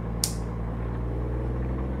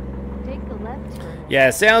 Take the left turn. Yeah,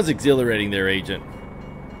 it sounds exhilarating there, Agent.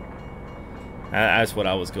 That's what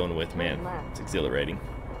I was going with, man. It's exhilarating.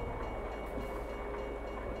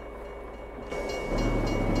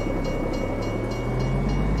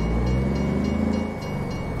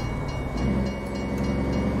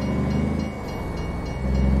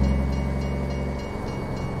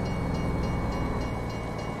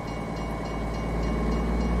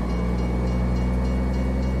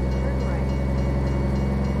 Turn right.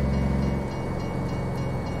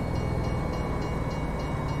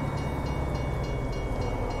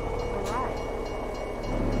 Arrive.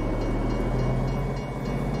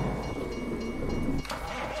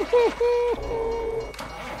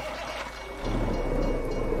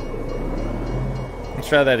 Let's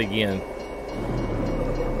try that again.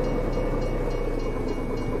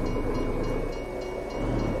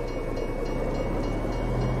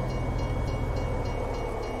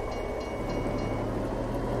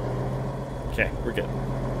 Okay, we're good.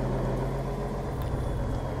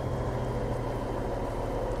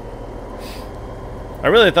 I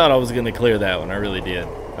really thought I was going to clear that one. I really did.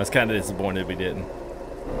 I was kind of disappointed we didn't.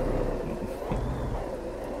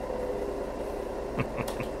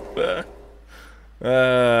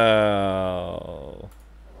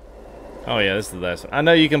 Oh yeah, this is the last one. I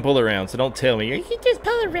know you can pull around, so don't tell me. You can just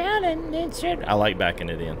pull around and then shit. I like backing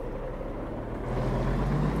it in.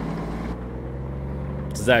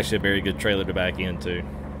 This is actually a very good trailer to back into.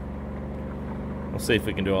 We'll see if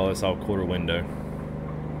we can do all this off quarter window.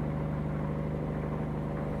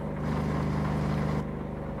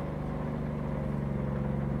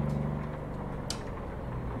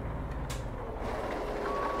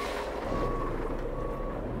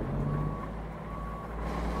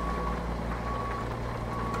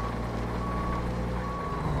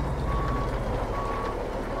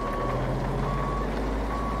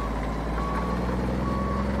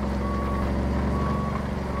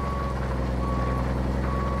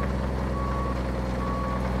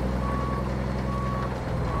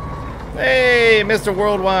 Hey, Mr.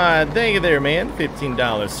 Worldwide. Thank you there, man.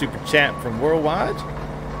 $15 super chat from Worldwide.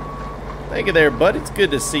 Thank you there, bud. It's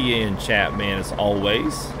good to see you in chat, man, as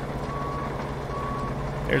always.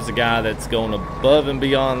 There's a guy that's going above and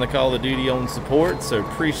beyond the Call of Duty on support, so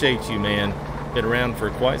appreciate you, man. Been around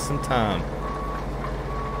for quite some time.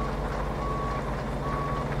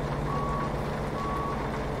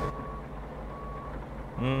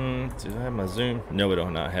 Do I have my zoom? No, I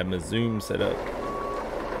do not have my zoom set up.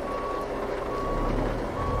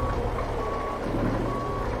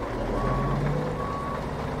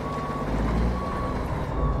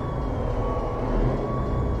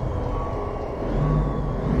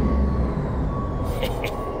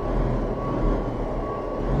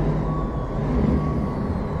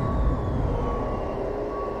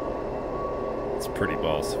 It's pretty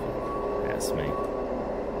boss. That's me.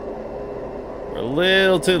 We're a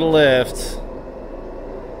little to the left.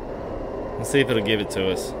 Let's see if it'll give it to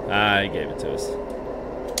us. Ah, it gave it to us.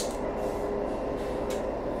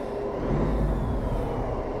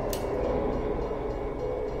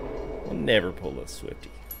 Never pull a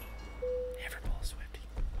Swifty. Never pull a Swifty.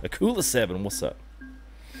 A Kula 7, what's up?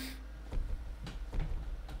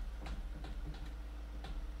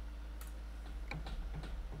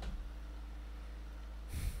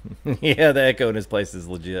 Yeah, the echo in this place is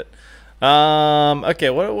legit. Okay,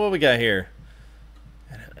 what we got here?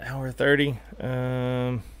 An hour 30.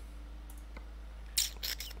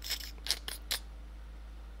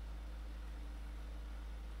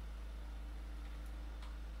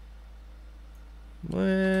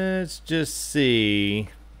 Let's just see.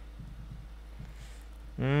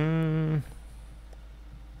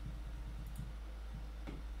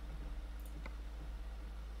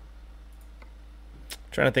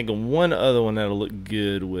 Trying to think of one other one that'll look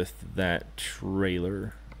good with that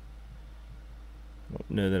trailer.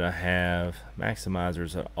 Don't know that I have.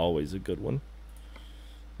 Maximizers are always a good one.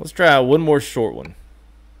 Let's try one more short one.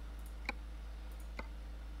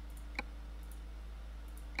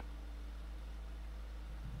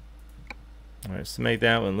 All right, so make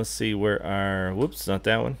that one. Let's see where our, whoops, not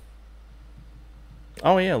that one.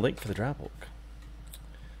 Oh yeah, link for the dry bulk.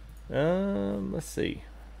 Let's see.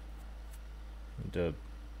 To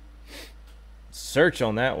search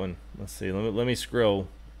on that one. Let's see. Let me scroll.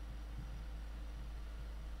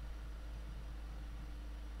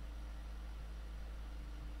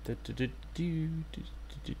 I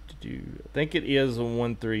think it is a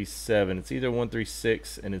 137. It's either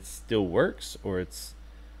 136 and it still works, or it's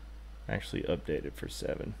actually updated for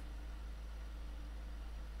 7.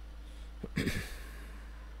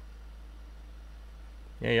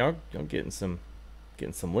 Yeah, y'all getting some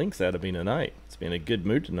links out of me tonight. It's been a good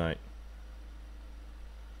mood tonight.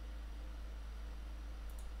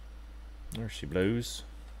 There she blows.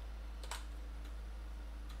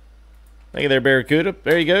 Thank you there, Barracuda.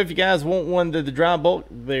 There you go. If you guys want one to the dry bulk,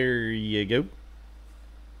 there you go.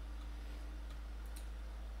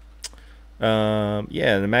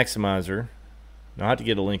 Yeah, the maximizer. I'll have to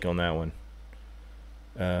get a link on that one.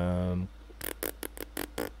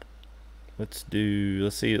 Let's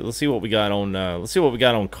see what we got on let's see what we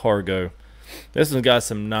got on cargo. This one's got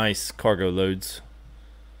some nice cargo loads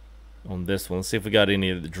on this one. Let's see if we got any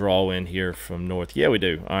of the draw in here from north. Yeah, we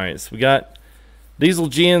do. All right, so we got diesel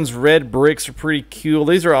gens. Red bricks are pretty cool.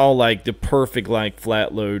 These are all like the perfect like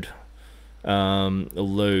flat load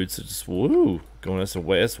loads. So just woo, going that's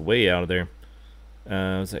way out of there.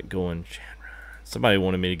 How's that going? Somebody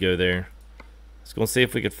wanted me to go there. Let's go and see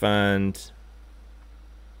if we could find.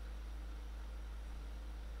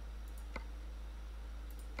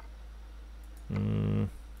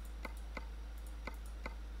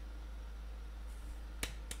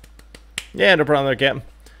 Yeah, no problem there, Captain.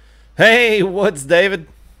 Hey, what's David?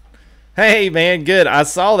 Hey, man, good. I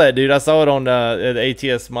saw that, dude. I saw it on the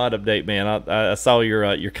ATS mod update, man. I saw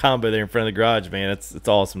your combo there in front of the garage, man. It's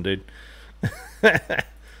awesome, dude.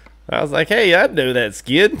 I was like, hey, I know that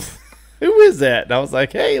skid. Who is that? And I was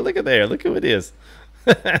like, hey, look at there. Look who it is.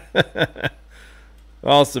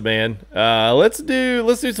 Awesome, man. Let's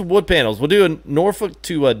do some wood panels. We'll do a Norfolk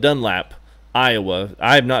to Dunlap, Iowa.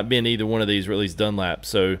 I have not been either one of these, or at least Dunlap.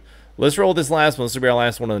 So let's roll this last one. This will be our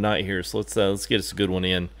last one of the night here. So let's get us a good one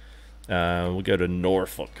in. We'll go to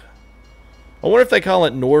Norfolk. I wonder if they call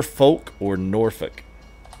it Norfolk or Norfolk.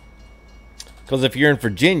 Because if you're in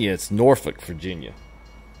Virginia, it's Norfolk, Virginia.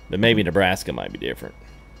 But maybe Nebraska might be different.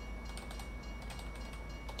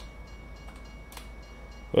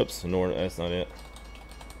 Whoops, that's not it.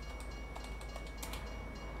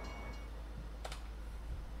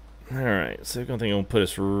 Alright, so I think I'm going to put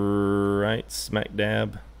us right smack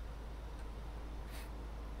dab.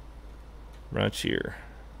 Right here.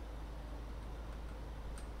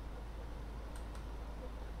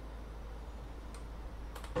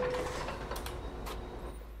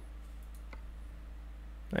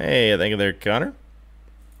 Hey, thank you there, Connor.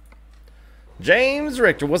 James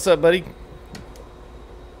Richter, what's up, buddy?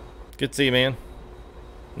 Good to see you, man.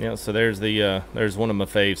 Yeah, so there's the there's one of my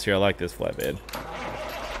faves here. I like this flatbed.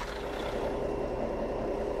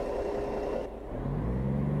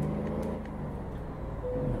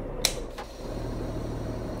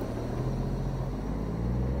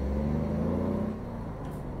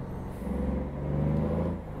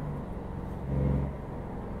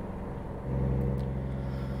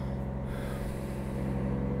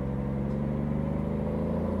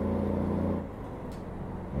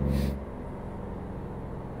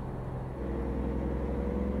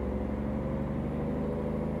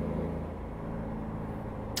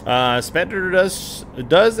 Spectre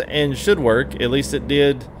does and should work. At least it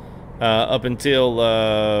did up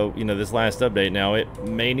until you know, this last update. Now it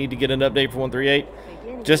may need to get an update for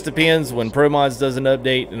 138. Just depends. When ProMods does an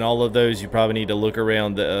update and all of those, you probably need to look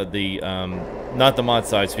around the not the mod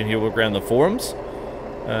sites, you need to look around the forums.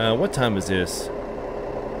 What time is this?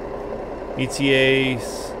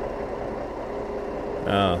 ETAs.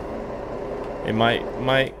 It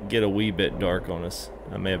might get a wee bit dark on us.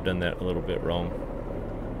 I may have done that a little bit wrong.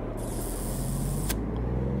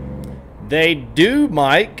 They do,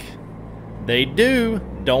 Mike. They do.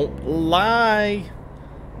 Don't lie.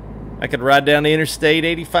 I could ride down the Interstate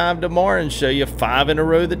 85 tomorrow and show you 5 in a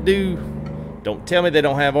row that do. Don't tell me they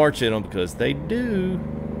don't have arch in them, because they do.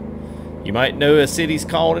 You might know a city's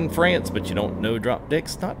called in France, but you don't know drop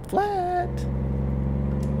deck's not flat.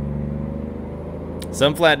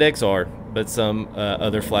 Some flat decks are, but some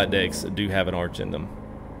other flat decks do have an arch in them.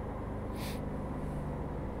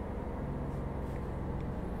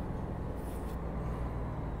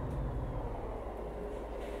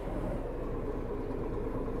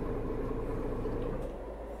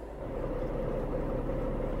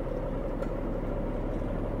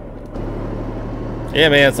 Yeah,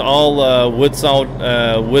 man, it's all wood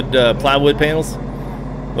plywood panels.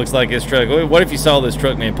 Looks like this truck. What if you saw this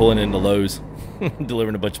truck man pulling into Lowe's,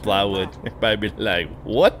 delivering a bunch of plywood? Everybody be like,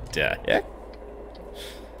 "What the heck?"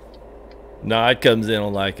 No, it comes in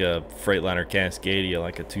on like a Freightliner Cascadia,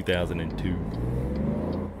 like a 2002.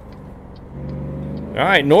 All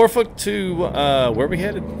right, Norfolk to where are we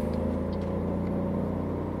headed?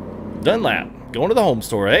 Dunlap. Going to the home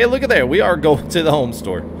store. Hey, look at there. We are going to the home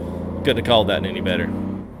store. Couldn't have called that any better.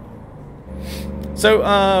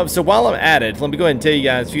 So, so while I'm at it, let me go ahead and tell you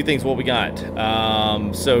guys a few things what we got.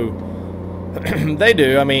 So they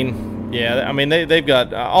do. I mean, yeah. I mean, they've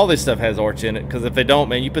got all this stuff has arch in it. Because if they don't,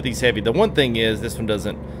 man, you put these heavy. The one thing is this one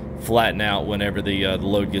doesn't flatten out whenever the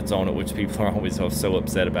load gets on it, which people are always so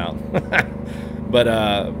upset about.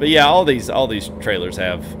 But yeah, all these trailers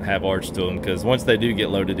have arch to them, because once they do get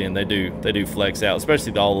loaded in, they do flex out,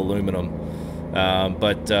 especially the all aluminum.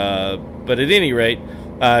 But at any rate,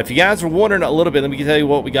 if you guys are wondering a little bit, let me tell you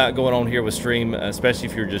what we got going on here with stream, especially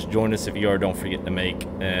if you're just joining us. If you are, don't forget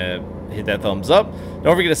to hit that thumbs up.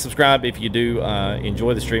 Don't forget to subscribe if you do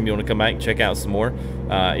enjoy the stream. You want to come back and check out some more.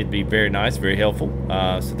 It'd be very nice, very helpful.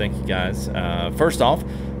 So thank you guys. First off,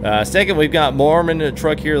 second, we've got Marmon, a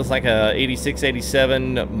truck here. It's like a 86,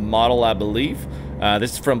 87 model, I believe.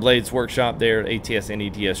 This is from Blade's Workshop there, ATS and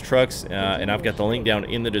ETS trucks, and I've got the link down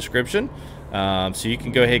in the description. So you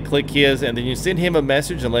can go ahead, click his, and then you send him a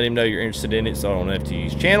message and let him know you're interested in it, so on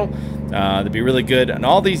FTU's channel. That'd be really good. And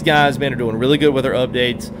all these guys, man, are doing really good with their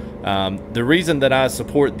updates. The reason that I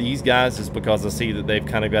support these guys is because I see that they've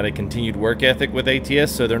kind of got a continued work ethic with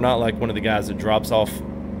ATS, so they're not like one of the guys that drops off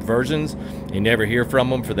versions. You never hear from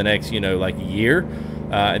them for the next, like a year.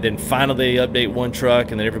 And then finally they update one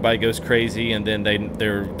truck, and then everybody goes crazy, and then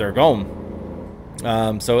they're gone.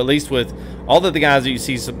 So at least with all of the guys that you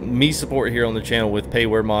see me support here on the channel with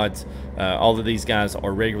Payware mods, all of these guys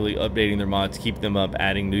are regularly updating their mods, keep them up,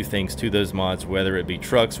 adding new things to those mods, whether it be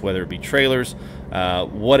trucks, whether it be trailers,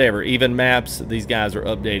 whatever, even maps. These guys are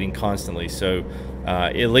updating constantly. So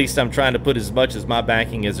at least I'm trying to put as much as my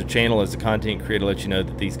backing as a channel, as a content creator, to let you know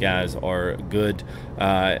that these guys are good.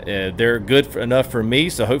 They're good enough for me,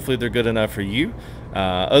 so hopefully they're good enough for you.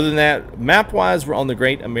 Other than that, map-wise, we're on the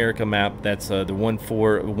Great America map. That's the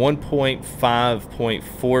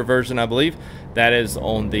 1.5.4 version, I believe. That is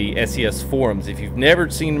on the SES forums. If you've never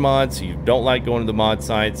seen mods, you don't like going to the mod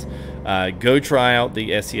sites, go try out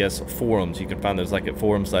the SES forums. You can find those like at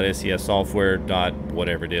forums.sessoftware.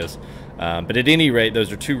 Whatever it is. But at any rate, those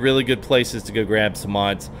are two really good places to go grab some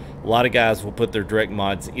mods. A lot of guys will put their direct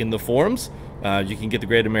mods in the forums. You can get the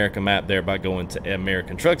Great America map there by going to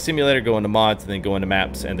American Truck Simulator, going to mods, and then going to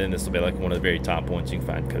maps, and then this will be like one of the very top ones. You can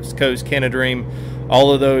find Coast to Coast, Canada Dream,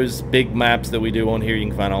 all of those big maps that we do on here. You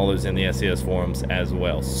can find all those in the SES forums as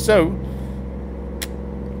well. So,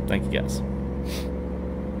 thank you guys.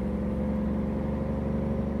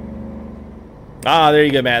 Ah, there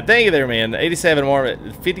you go, Matt. Thank you there, man. 87 more,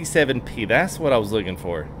 57p. That's what I was looking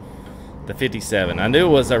for. The 57. I knew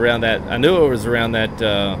it was around that. I knew it was around that.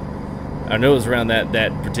 I know it was around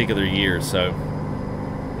that particular year. So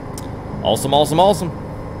awesome, awesome, awesome.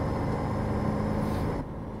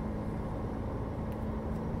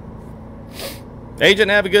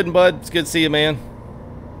 Agent, have a good one, bud. It's good to see you, man.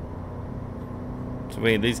 So, I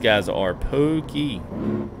mean, these guys are pokey.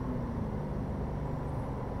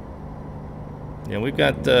 Yeah, we've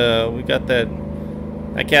got that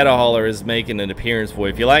cattle hauler is making an appearance for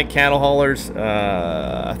you. If you like cattle haulers,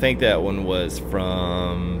 I think that one was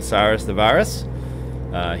from Cyrus the Virus.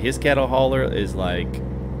 His cattle hauler is like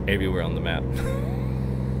everywhere on the map.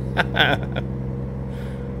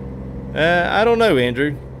 I don't know,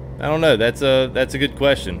 Andrew. I don't know. That's a good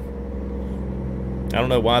question. I don't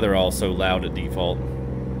know why they're all so loud at default.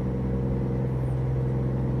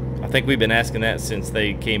 I think we've been asking that since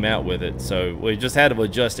they came out with it, so we just had to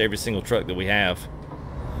adjust every single truck that we have.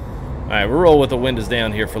 Alright, we'll roll with the windows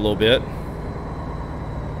down here for a little bit.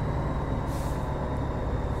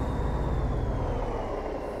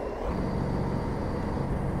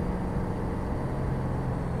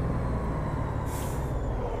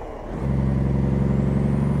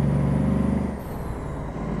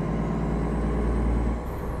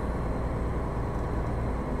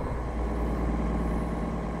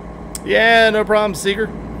 Yeah, no problem, Seeker.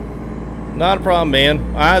 Not a problem,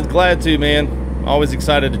 man. I was glad to, man. Always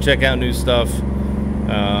excited to check out new stuff.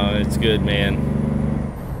 It's good, man.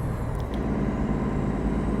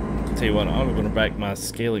 Tell you what, I'm going to back my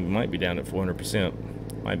scaling. Might be down at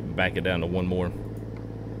 400%. Might back it down to one more.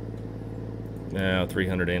 Now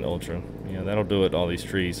 300 and ultra. Yeah, that'll do it. All these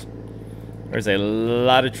trees. There's a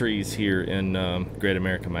lot of trees here in Great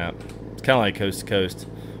America map. It's kind of like coast to coast.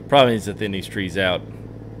 Probably needs to thin these trees out.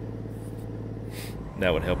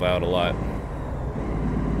 That would help out a lot.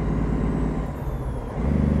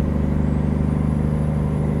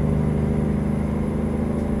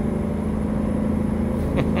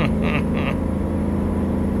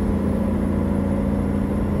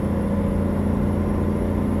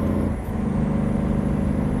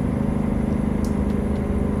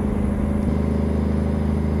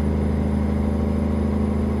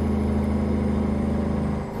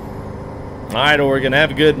 All right, Oregon, have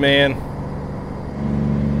a good man.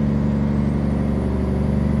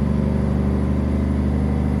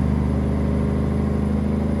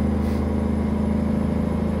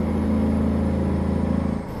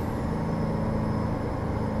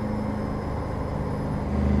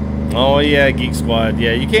 Oh yeah, Geek Squad.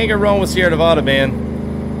 Yeah, you can't go wrong with Sierra Nevada,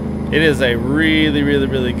 man. It is a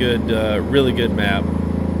really good map.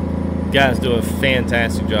 Guys do a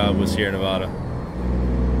fantastic job with Sierra Nevada.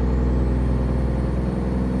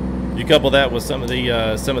 You couple that with some of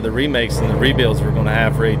the remakes and the rebuilds we're going to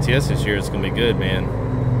have for ATS this year, it's going to be good, man.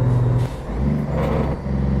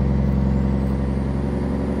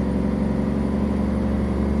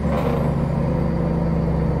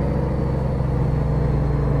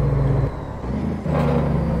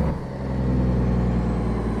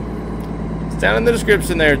 Down in the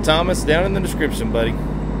description there, Thomas. Down in the description, buddy.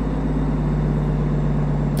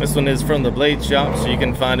 This one is from the Blade Shop, so you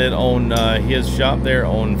can find it on his shop there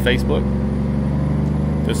on Facebook.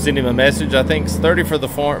 Just send him a message. I think it's 30 for the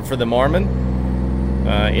Marmon,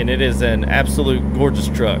 and it is an absolute gorgeous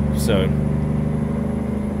truck. So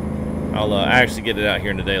I'll actually get it out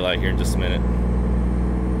here in the daylight here in just a minute.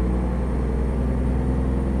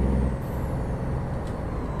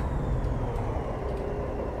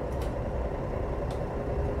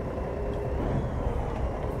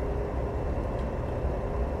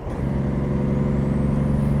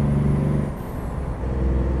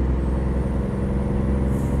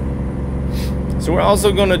 So we're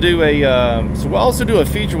also going to do a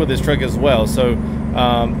feature with this truck as well. So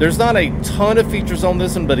there's not a ton of features on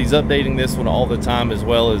this one, but he's updating this one all the time, as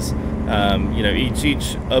well as you know,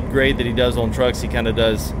 each upgrade that he does on trucks, he kind of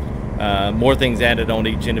does more things added on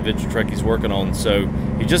each individual truck he's working on. So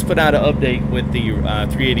he just put out an update with the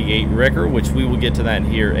 388 Wrecker, which we will get to that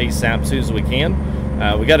here ASAP soon as we can.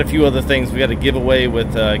 We got a few other things we got to give away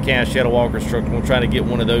with Cash Shadow Walker's truck. We'll try to get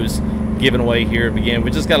one of those given away here at the beginning.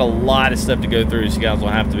 We just got a lot of stuff to go through, so you guys will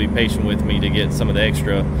have to be patient with me to get some of the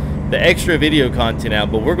extra video content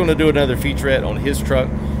out. But we're going to do another featurette on his truck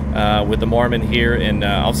with the Marmon here, and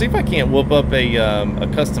I'll see if I can't whoop up a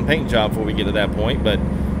custom paint job before we get to that point. But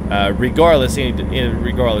regardless, it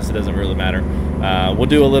doesn't really matter. We'll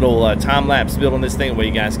do a little time-lapse build on this thing where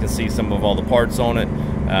you guys can see some of all the parts on it,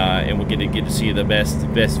 and we'll get to see the best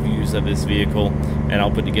views of this vehicle. And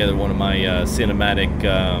I'll put together one of my cinematic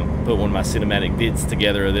vids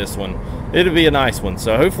together of this one. It'll be a nice one.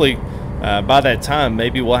 So hopefully by that time,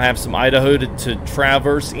 maybe we'll have some Idaho to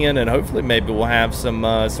traverse in, and hopefully maybe we'll have some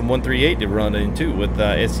 138 to run into with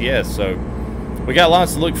SES. So we got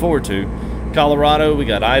lots to look forward to. Colorado, we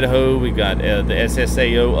got Idaho, we got the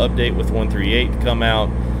SSAO update with 138 to come out.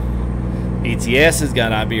 ETS has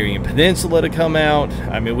got Iberian Peninsula to come out.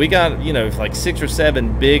 I mean, we got, you know, like 6 or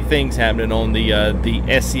 7 big things happening on the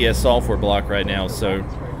SCS software block right now. So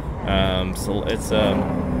so it's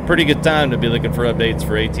a pretty good time to be looking for updates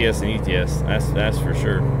for ATS and ETS. That's for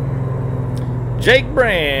sure. Jake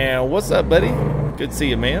Brown, what's up, buddy? Good to see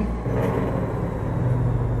you, man.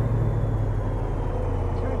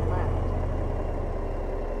 Turn left.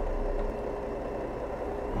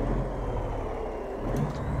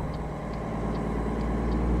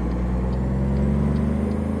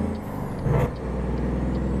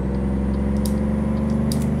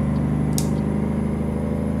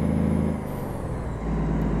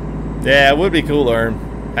 Yeah, it would be cool to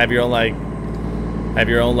have your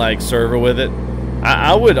own like server with it.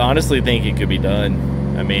 I would honestly think it could be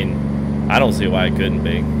done. I mean, I don't see why it couldn't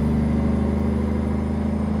be.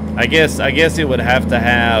 I guess it would have to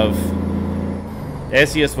have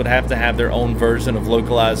SES would have to have their own version of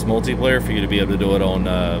localized multiplayer for you to be able to do it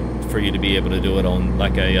on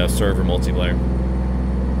like a server multiplayer.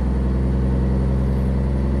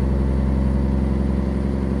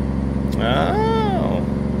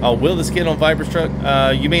 Oh, will this get on Viper's truck?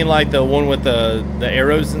 You mean like the one with the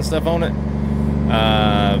arrows and stuff on it?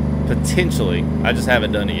 Potentially. I just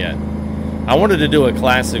haven't done it yet. I wanted to do a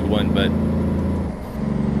classic one, but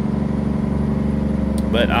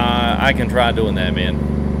I can try doing that, man.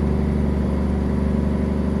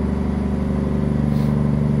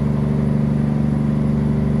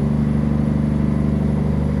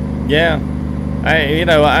 Yeah.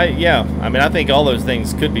 I mean, I think all those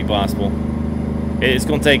things could be possible. It's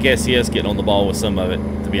going to take SES getting on the ball with some of it,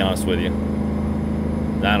 to be honest with you.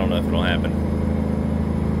 I don't know if it'll happen.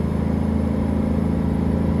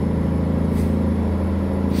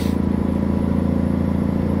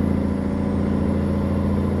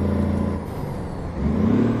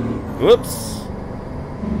 Whoops.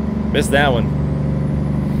 Missed that one.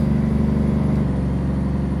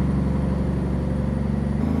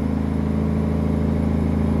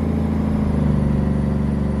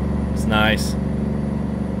 It's nice.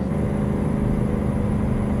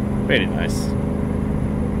 Very nice.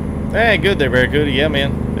 Hey, good there, very good. Yeah,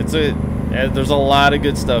 man. There's a lot of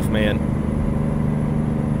good stuff, man.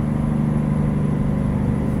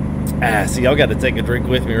 See, y'all got to take a drink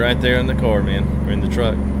with me right there in the car, man, or in the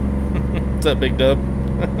truck. What's up, Big Dub?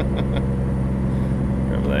 I'm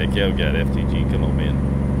like, yo, got FTG. Come on, man.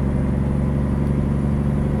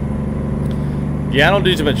 Yeah, I don't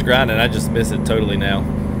do too much grinding. I just miss it totally now.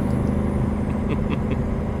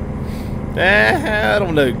 I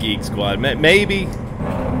don't know, Geek Squad. Maybe.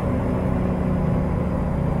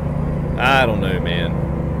 I don't know, man.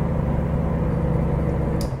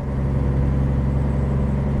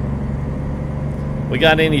 We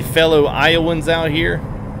got any fellow Iowans out here?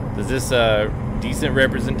 Is this decent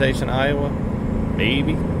representation of Iowa?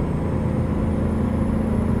 Maybe.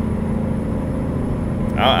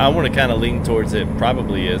 I want to kind of lean towards it.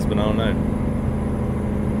 Probably is, but I don't know.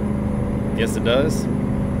 Yes, it does.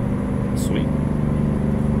 Sweet.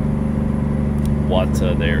 What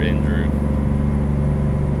there, Andrew?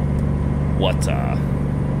 What?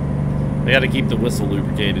 They got to keep the whistle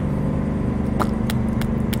lubricated.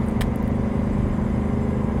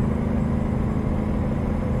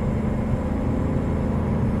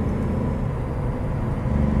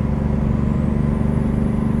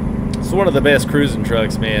 It's one of the best cruising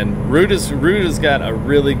trucks, man. Ruta's got a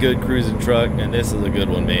really good cruising truck, and this is a good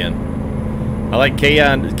one, man. I like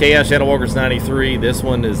Chaos Shadow Walker's 93. This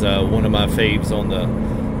one is one of my faves on the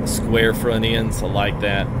square front ends. I like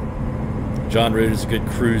that. John Ruta's good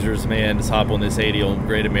cruisers, man. Just hop on this 80 on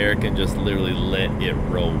Great American, just literally let it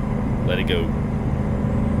roll. Let it go.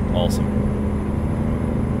 Awesome.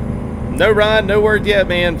 No ride, no word yet,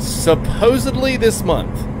 man. Supposedly this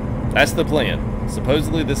month. That's the plan.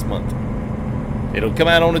 Supposedly this month. It'll come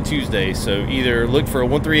out on a Tuesday, so either look for a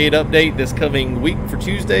 138 update this coming week for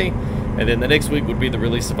Tuesday, and then the next week would be the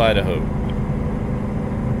release of Idaho.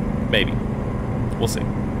 Maybe. We'll see.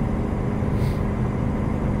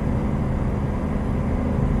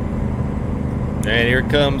 And here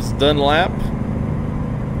comes Dunlap.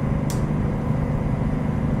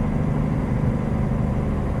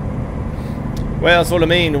 Well, that's what I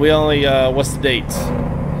mean. We only, what's the date?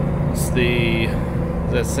 It's the,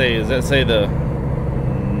 does that say the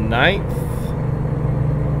 9th?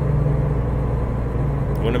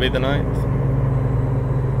 Wouldn't it be the 9th?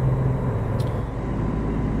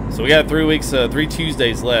 So we got 3 weeks, 3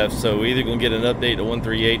 Tuesdays left, so we're either going to get an update to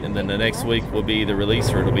 138, and then the next week will be the release,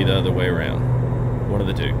 or it'll be the other way around. One of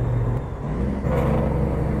the two.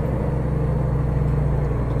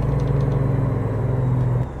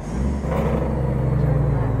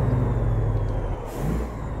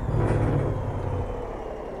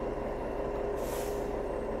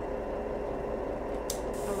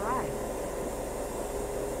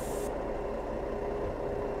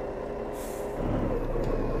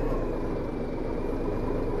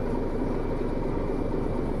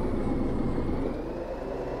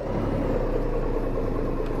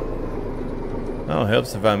 Oh,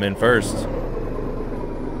 helps if I'm in first.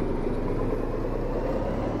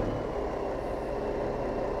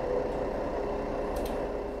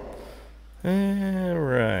 All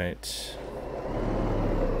right.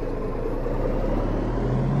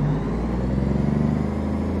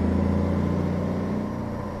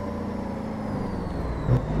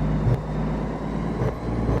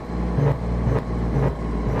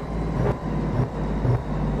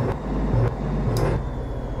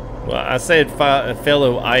 I said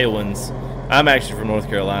fellow Iowans. I'm actually from North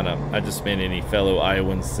Carolina. I just meant any fellow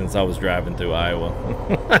Iowans since I was driving through Iowa.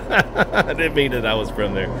 I didn't mean that I was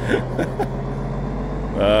from there.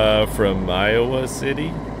 From Iowa City?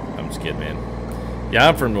 I'm just kidding, man. Yeah,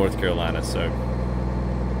 I'm from North Carolina, so...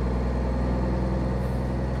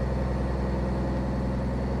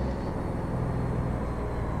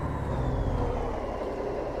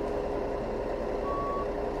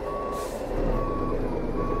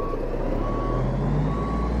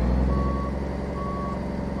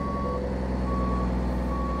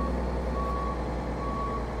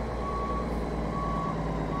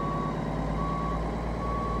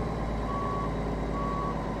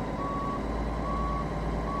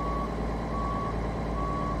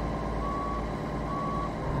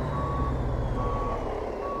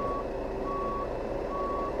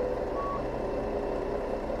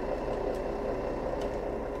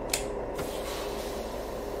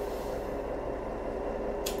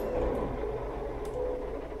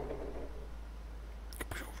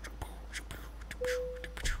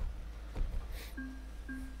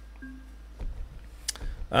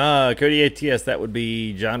 Cody ATS, that would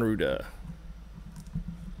be John Ruda.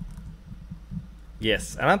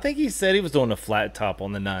 Yes, and I think he said he was doing a flat top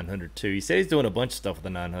on the 900 too. He said he's doing a bunch of stuff with the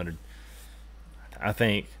 900. I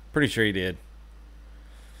think. Pretty sure he did.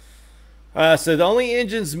 So the only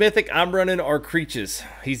engines mythic I'm running are Creaches.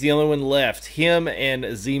 He's the only one left. Him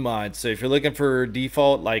and Z-Mod. So if you're looking for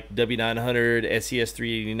default like W900, SES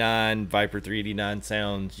 389, Viper 389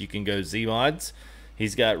 sounds, you can go Z-Mods.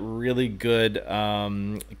 He's got really good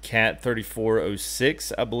Cat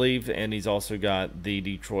 3406, I believe, and he's also got the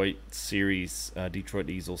Detroit series, Detroit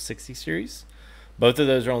Diesel 60 series. Both of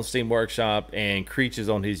those are on Steam Workshop, and Creech is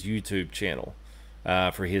on his YouTube channel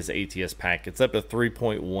for his ATS pack. It's up to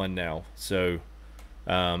 3.1 now, so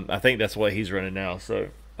I think that's what he's running now. So,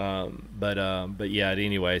 but yeah.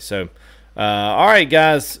 Anyway, so all right,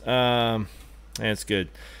 guys, that's good.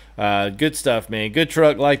 Good stuff, man. Good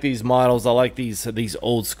truck. Like these models. I like these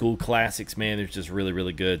old school classics, man. They're just really,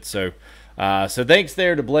 really good. So, so thanks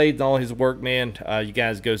there to Blades and all his work, man. You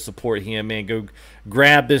guys go support him, man. Go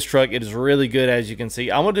grab this truck. It is really good, as you can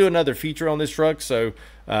see. I'm gonna do another feature on this truck. So,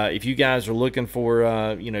 if you guys are looking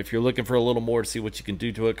for, you know, if you're looking for a little more to see what you can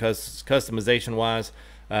do to it, customization wise.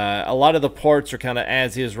 A lot of the parts are kind of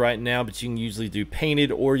as is right now, but you can usually do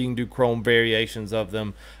painted or you can do chrome variations of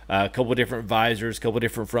them. A couple different visors, a couple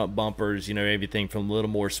different front bumpers, you know, everything from a little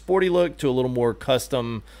more sporty look to a little more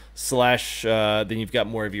custom slash, then you've got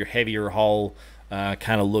more of your heavier haul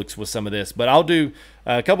kind of looks with some of this. But I'll do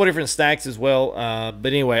a couple different stacks as well. But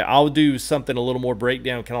anyway, I'll do something a little more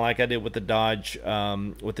breakdown, kind of like I did with the Dodge,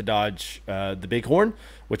 the Bighorn,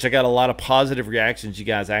 which I got a lot of positive reactions. You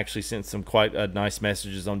guys actually sent some quite nice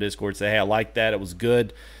messages on Discord. Say, hey, I like that. It was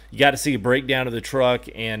good. You got to see a breakdown of the truck,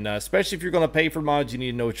 and especially if you're going to pay for mods, you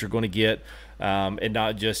need to know what you're going to get, and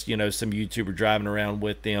not just, you know, some YouTuber driving around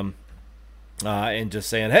with them and just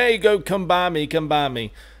saying, hey, come buy me, come buy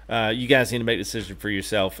me. You guys need to make a decision for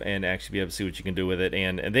yourself and actually be able to see what you can do with it,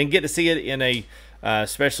 and then get to see it in a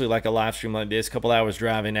especially like a live stream like this, couple hours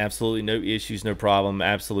driving, absolutely no issues, no problem,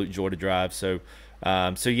 absolute joy to drive. So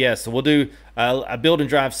yeah, so we'll do a build and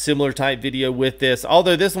drive similar type video with this,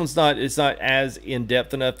 although this one's not, it's not as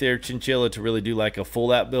in-depth enough there, Chinchilla, to really do like a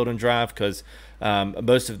full out build and drive, because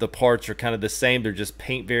most of the parts are kind of the same. They're just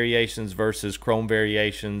paint variations versus chrome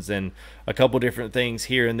variations and a couple different things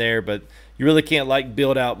here and there, but you really can't like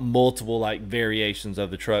build out multiple like variations of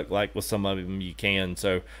the truck like with some of them you can.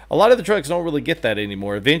 So a lot of the trucks don't really get that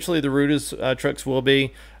anymore. Eventually the Ruda's trucks will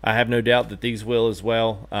be. I have no doubt that these will as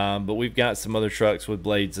well, but we've got some other trucks with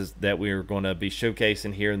blades that we're going to be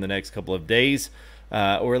showcasing here in the next couple of days,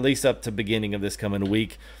 or at least up to beginning of this coming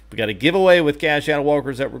week. We got a giveaway with cash out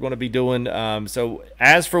walkers that we're going to be doing. So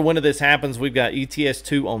as for when this happens, we've got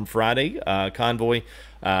ETS2 on Friday, Convoy.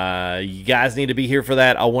 You guys need to be here for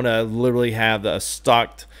that. I want to literally have a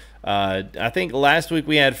stocked, I think last week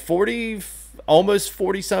we had 40, almost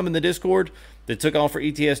 40 some in the Discord that took on for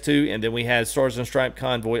ETS2, and then we had Stars and Stripe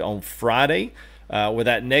Convoy on Friday, or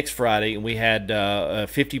that next Friday, and we had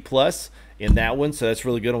 50 plus in that one, so that's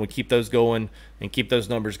really good. I'm going to keep those going and keep those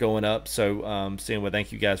numbers going up. So anyway,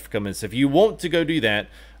 thank you guys for coming. So if you want to go do that,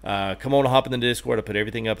 come on and hop in the Discord. I put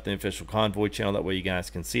everything up at the official Convoy channel. That way you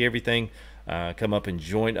guys can see everything. Come up and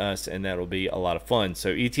join us, and that'll be a lot of fun. So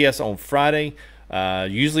ETS on Friday,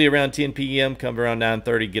 usually around 10 p.m. Come around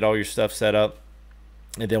 9:30, get all your stuff set up,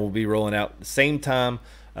 and then we'll be rolling out the same time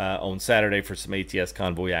on Saturday for some ATS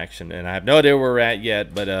Convoy action. And I have no idea where we're at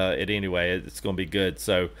yet, but anyway, it's going to be good.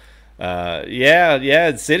 So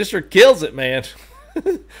yeah, Sinister kills it, man.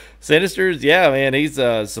 Sinisters, yeah, man, he's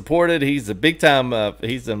supported. He's a big time.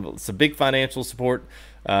 He's some big financial support.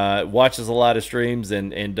 Watches a lot of streams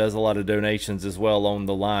and does a lot of donations as well on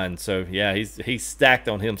the line. So yeah, he's stacked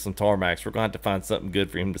on him some tarmacs. We're going to have to find something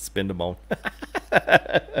good for him to spend them on.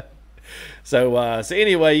 So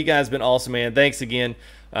anyway, you guys been awesome, man. Thanks again.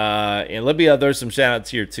 And let me throw some shout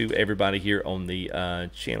outs here to everybody here on the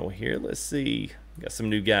channel here. Let's see. Got some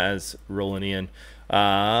new guys rolling in.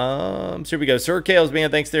 So here we go. Sir Kales,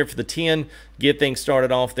 man, thanks there for the 10. Get things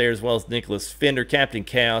started off there, as well as Nicholas Fender, Captain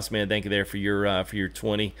Chaos, man, thank you there for your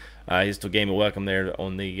 20. He's still game of welcome there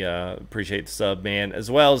on the appreciate the sub, man, as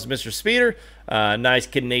well as Mr. Speeder. Nice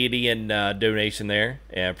Canadian donation there.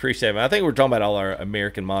 Yeah, appreciate it. I think we're talking about all our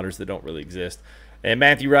American modders that don't really exist. And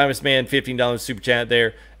Matthew Rimus, man, $15 super chat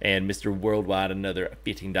there, and Mr. Worldwide, another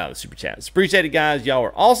 $15 super chat. So appreciate it, guys. Y'all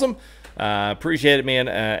are awesome. Appreciate it, man.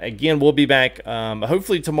 Again, we'll be back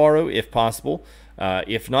hopefully tomorrow if possible.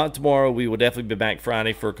 If not tomorrow, we will definitely be back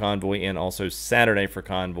Friday for Convoy and also Saturday for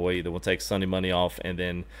Convoy. Then we'll take Sunday, Monday off, and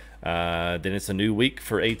then it's a new week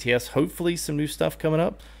for ATS. Hopefully some new stuff coming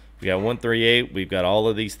up. We got 138. We've got all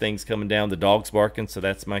of these things coming down. The dog's barking, so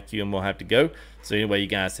that's my cue, and we'll have to go. So anyway, you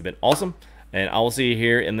guys have been awesome, and I will see you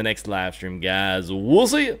here in the next live stream, guys. We'll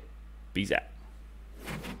see you. Peace out.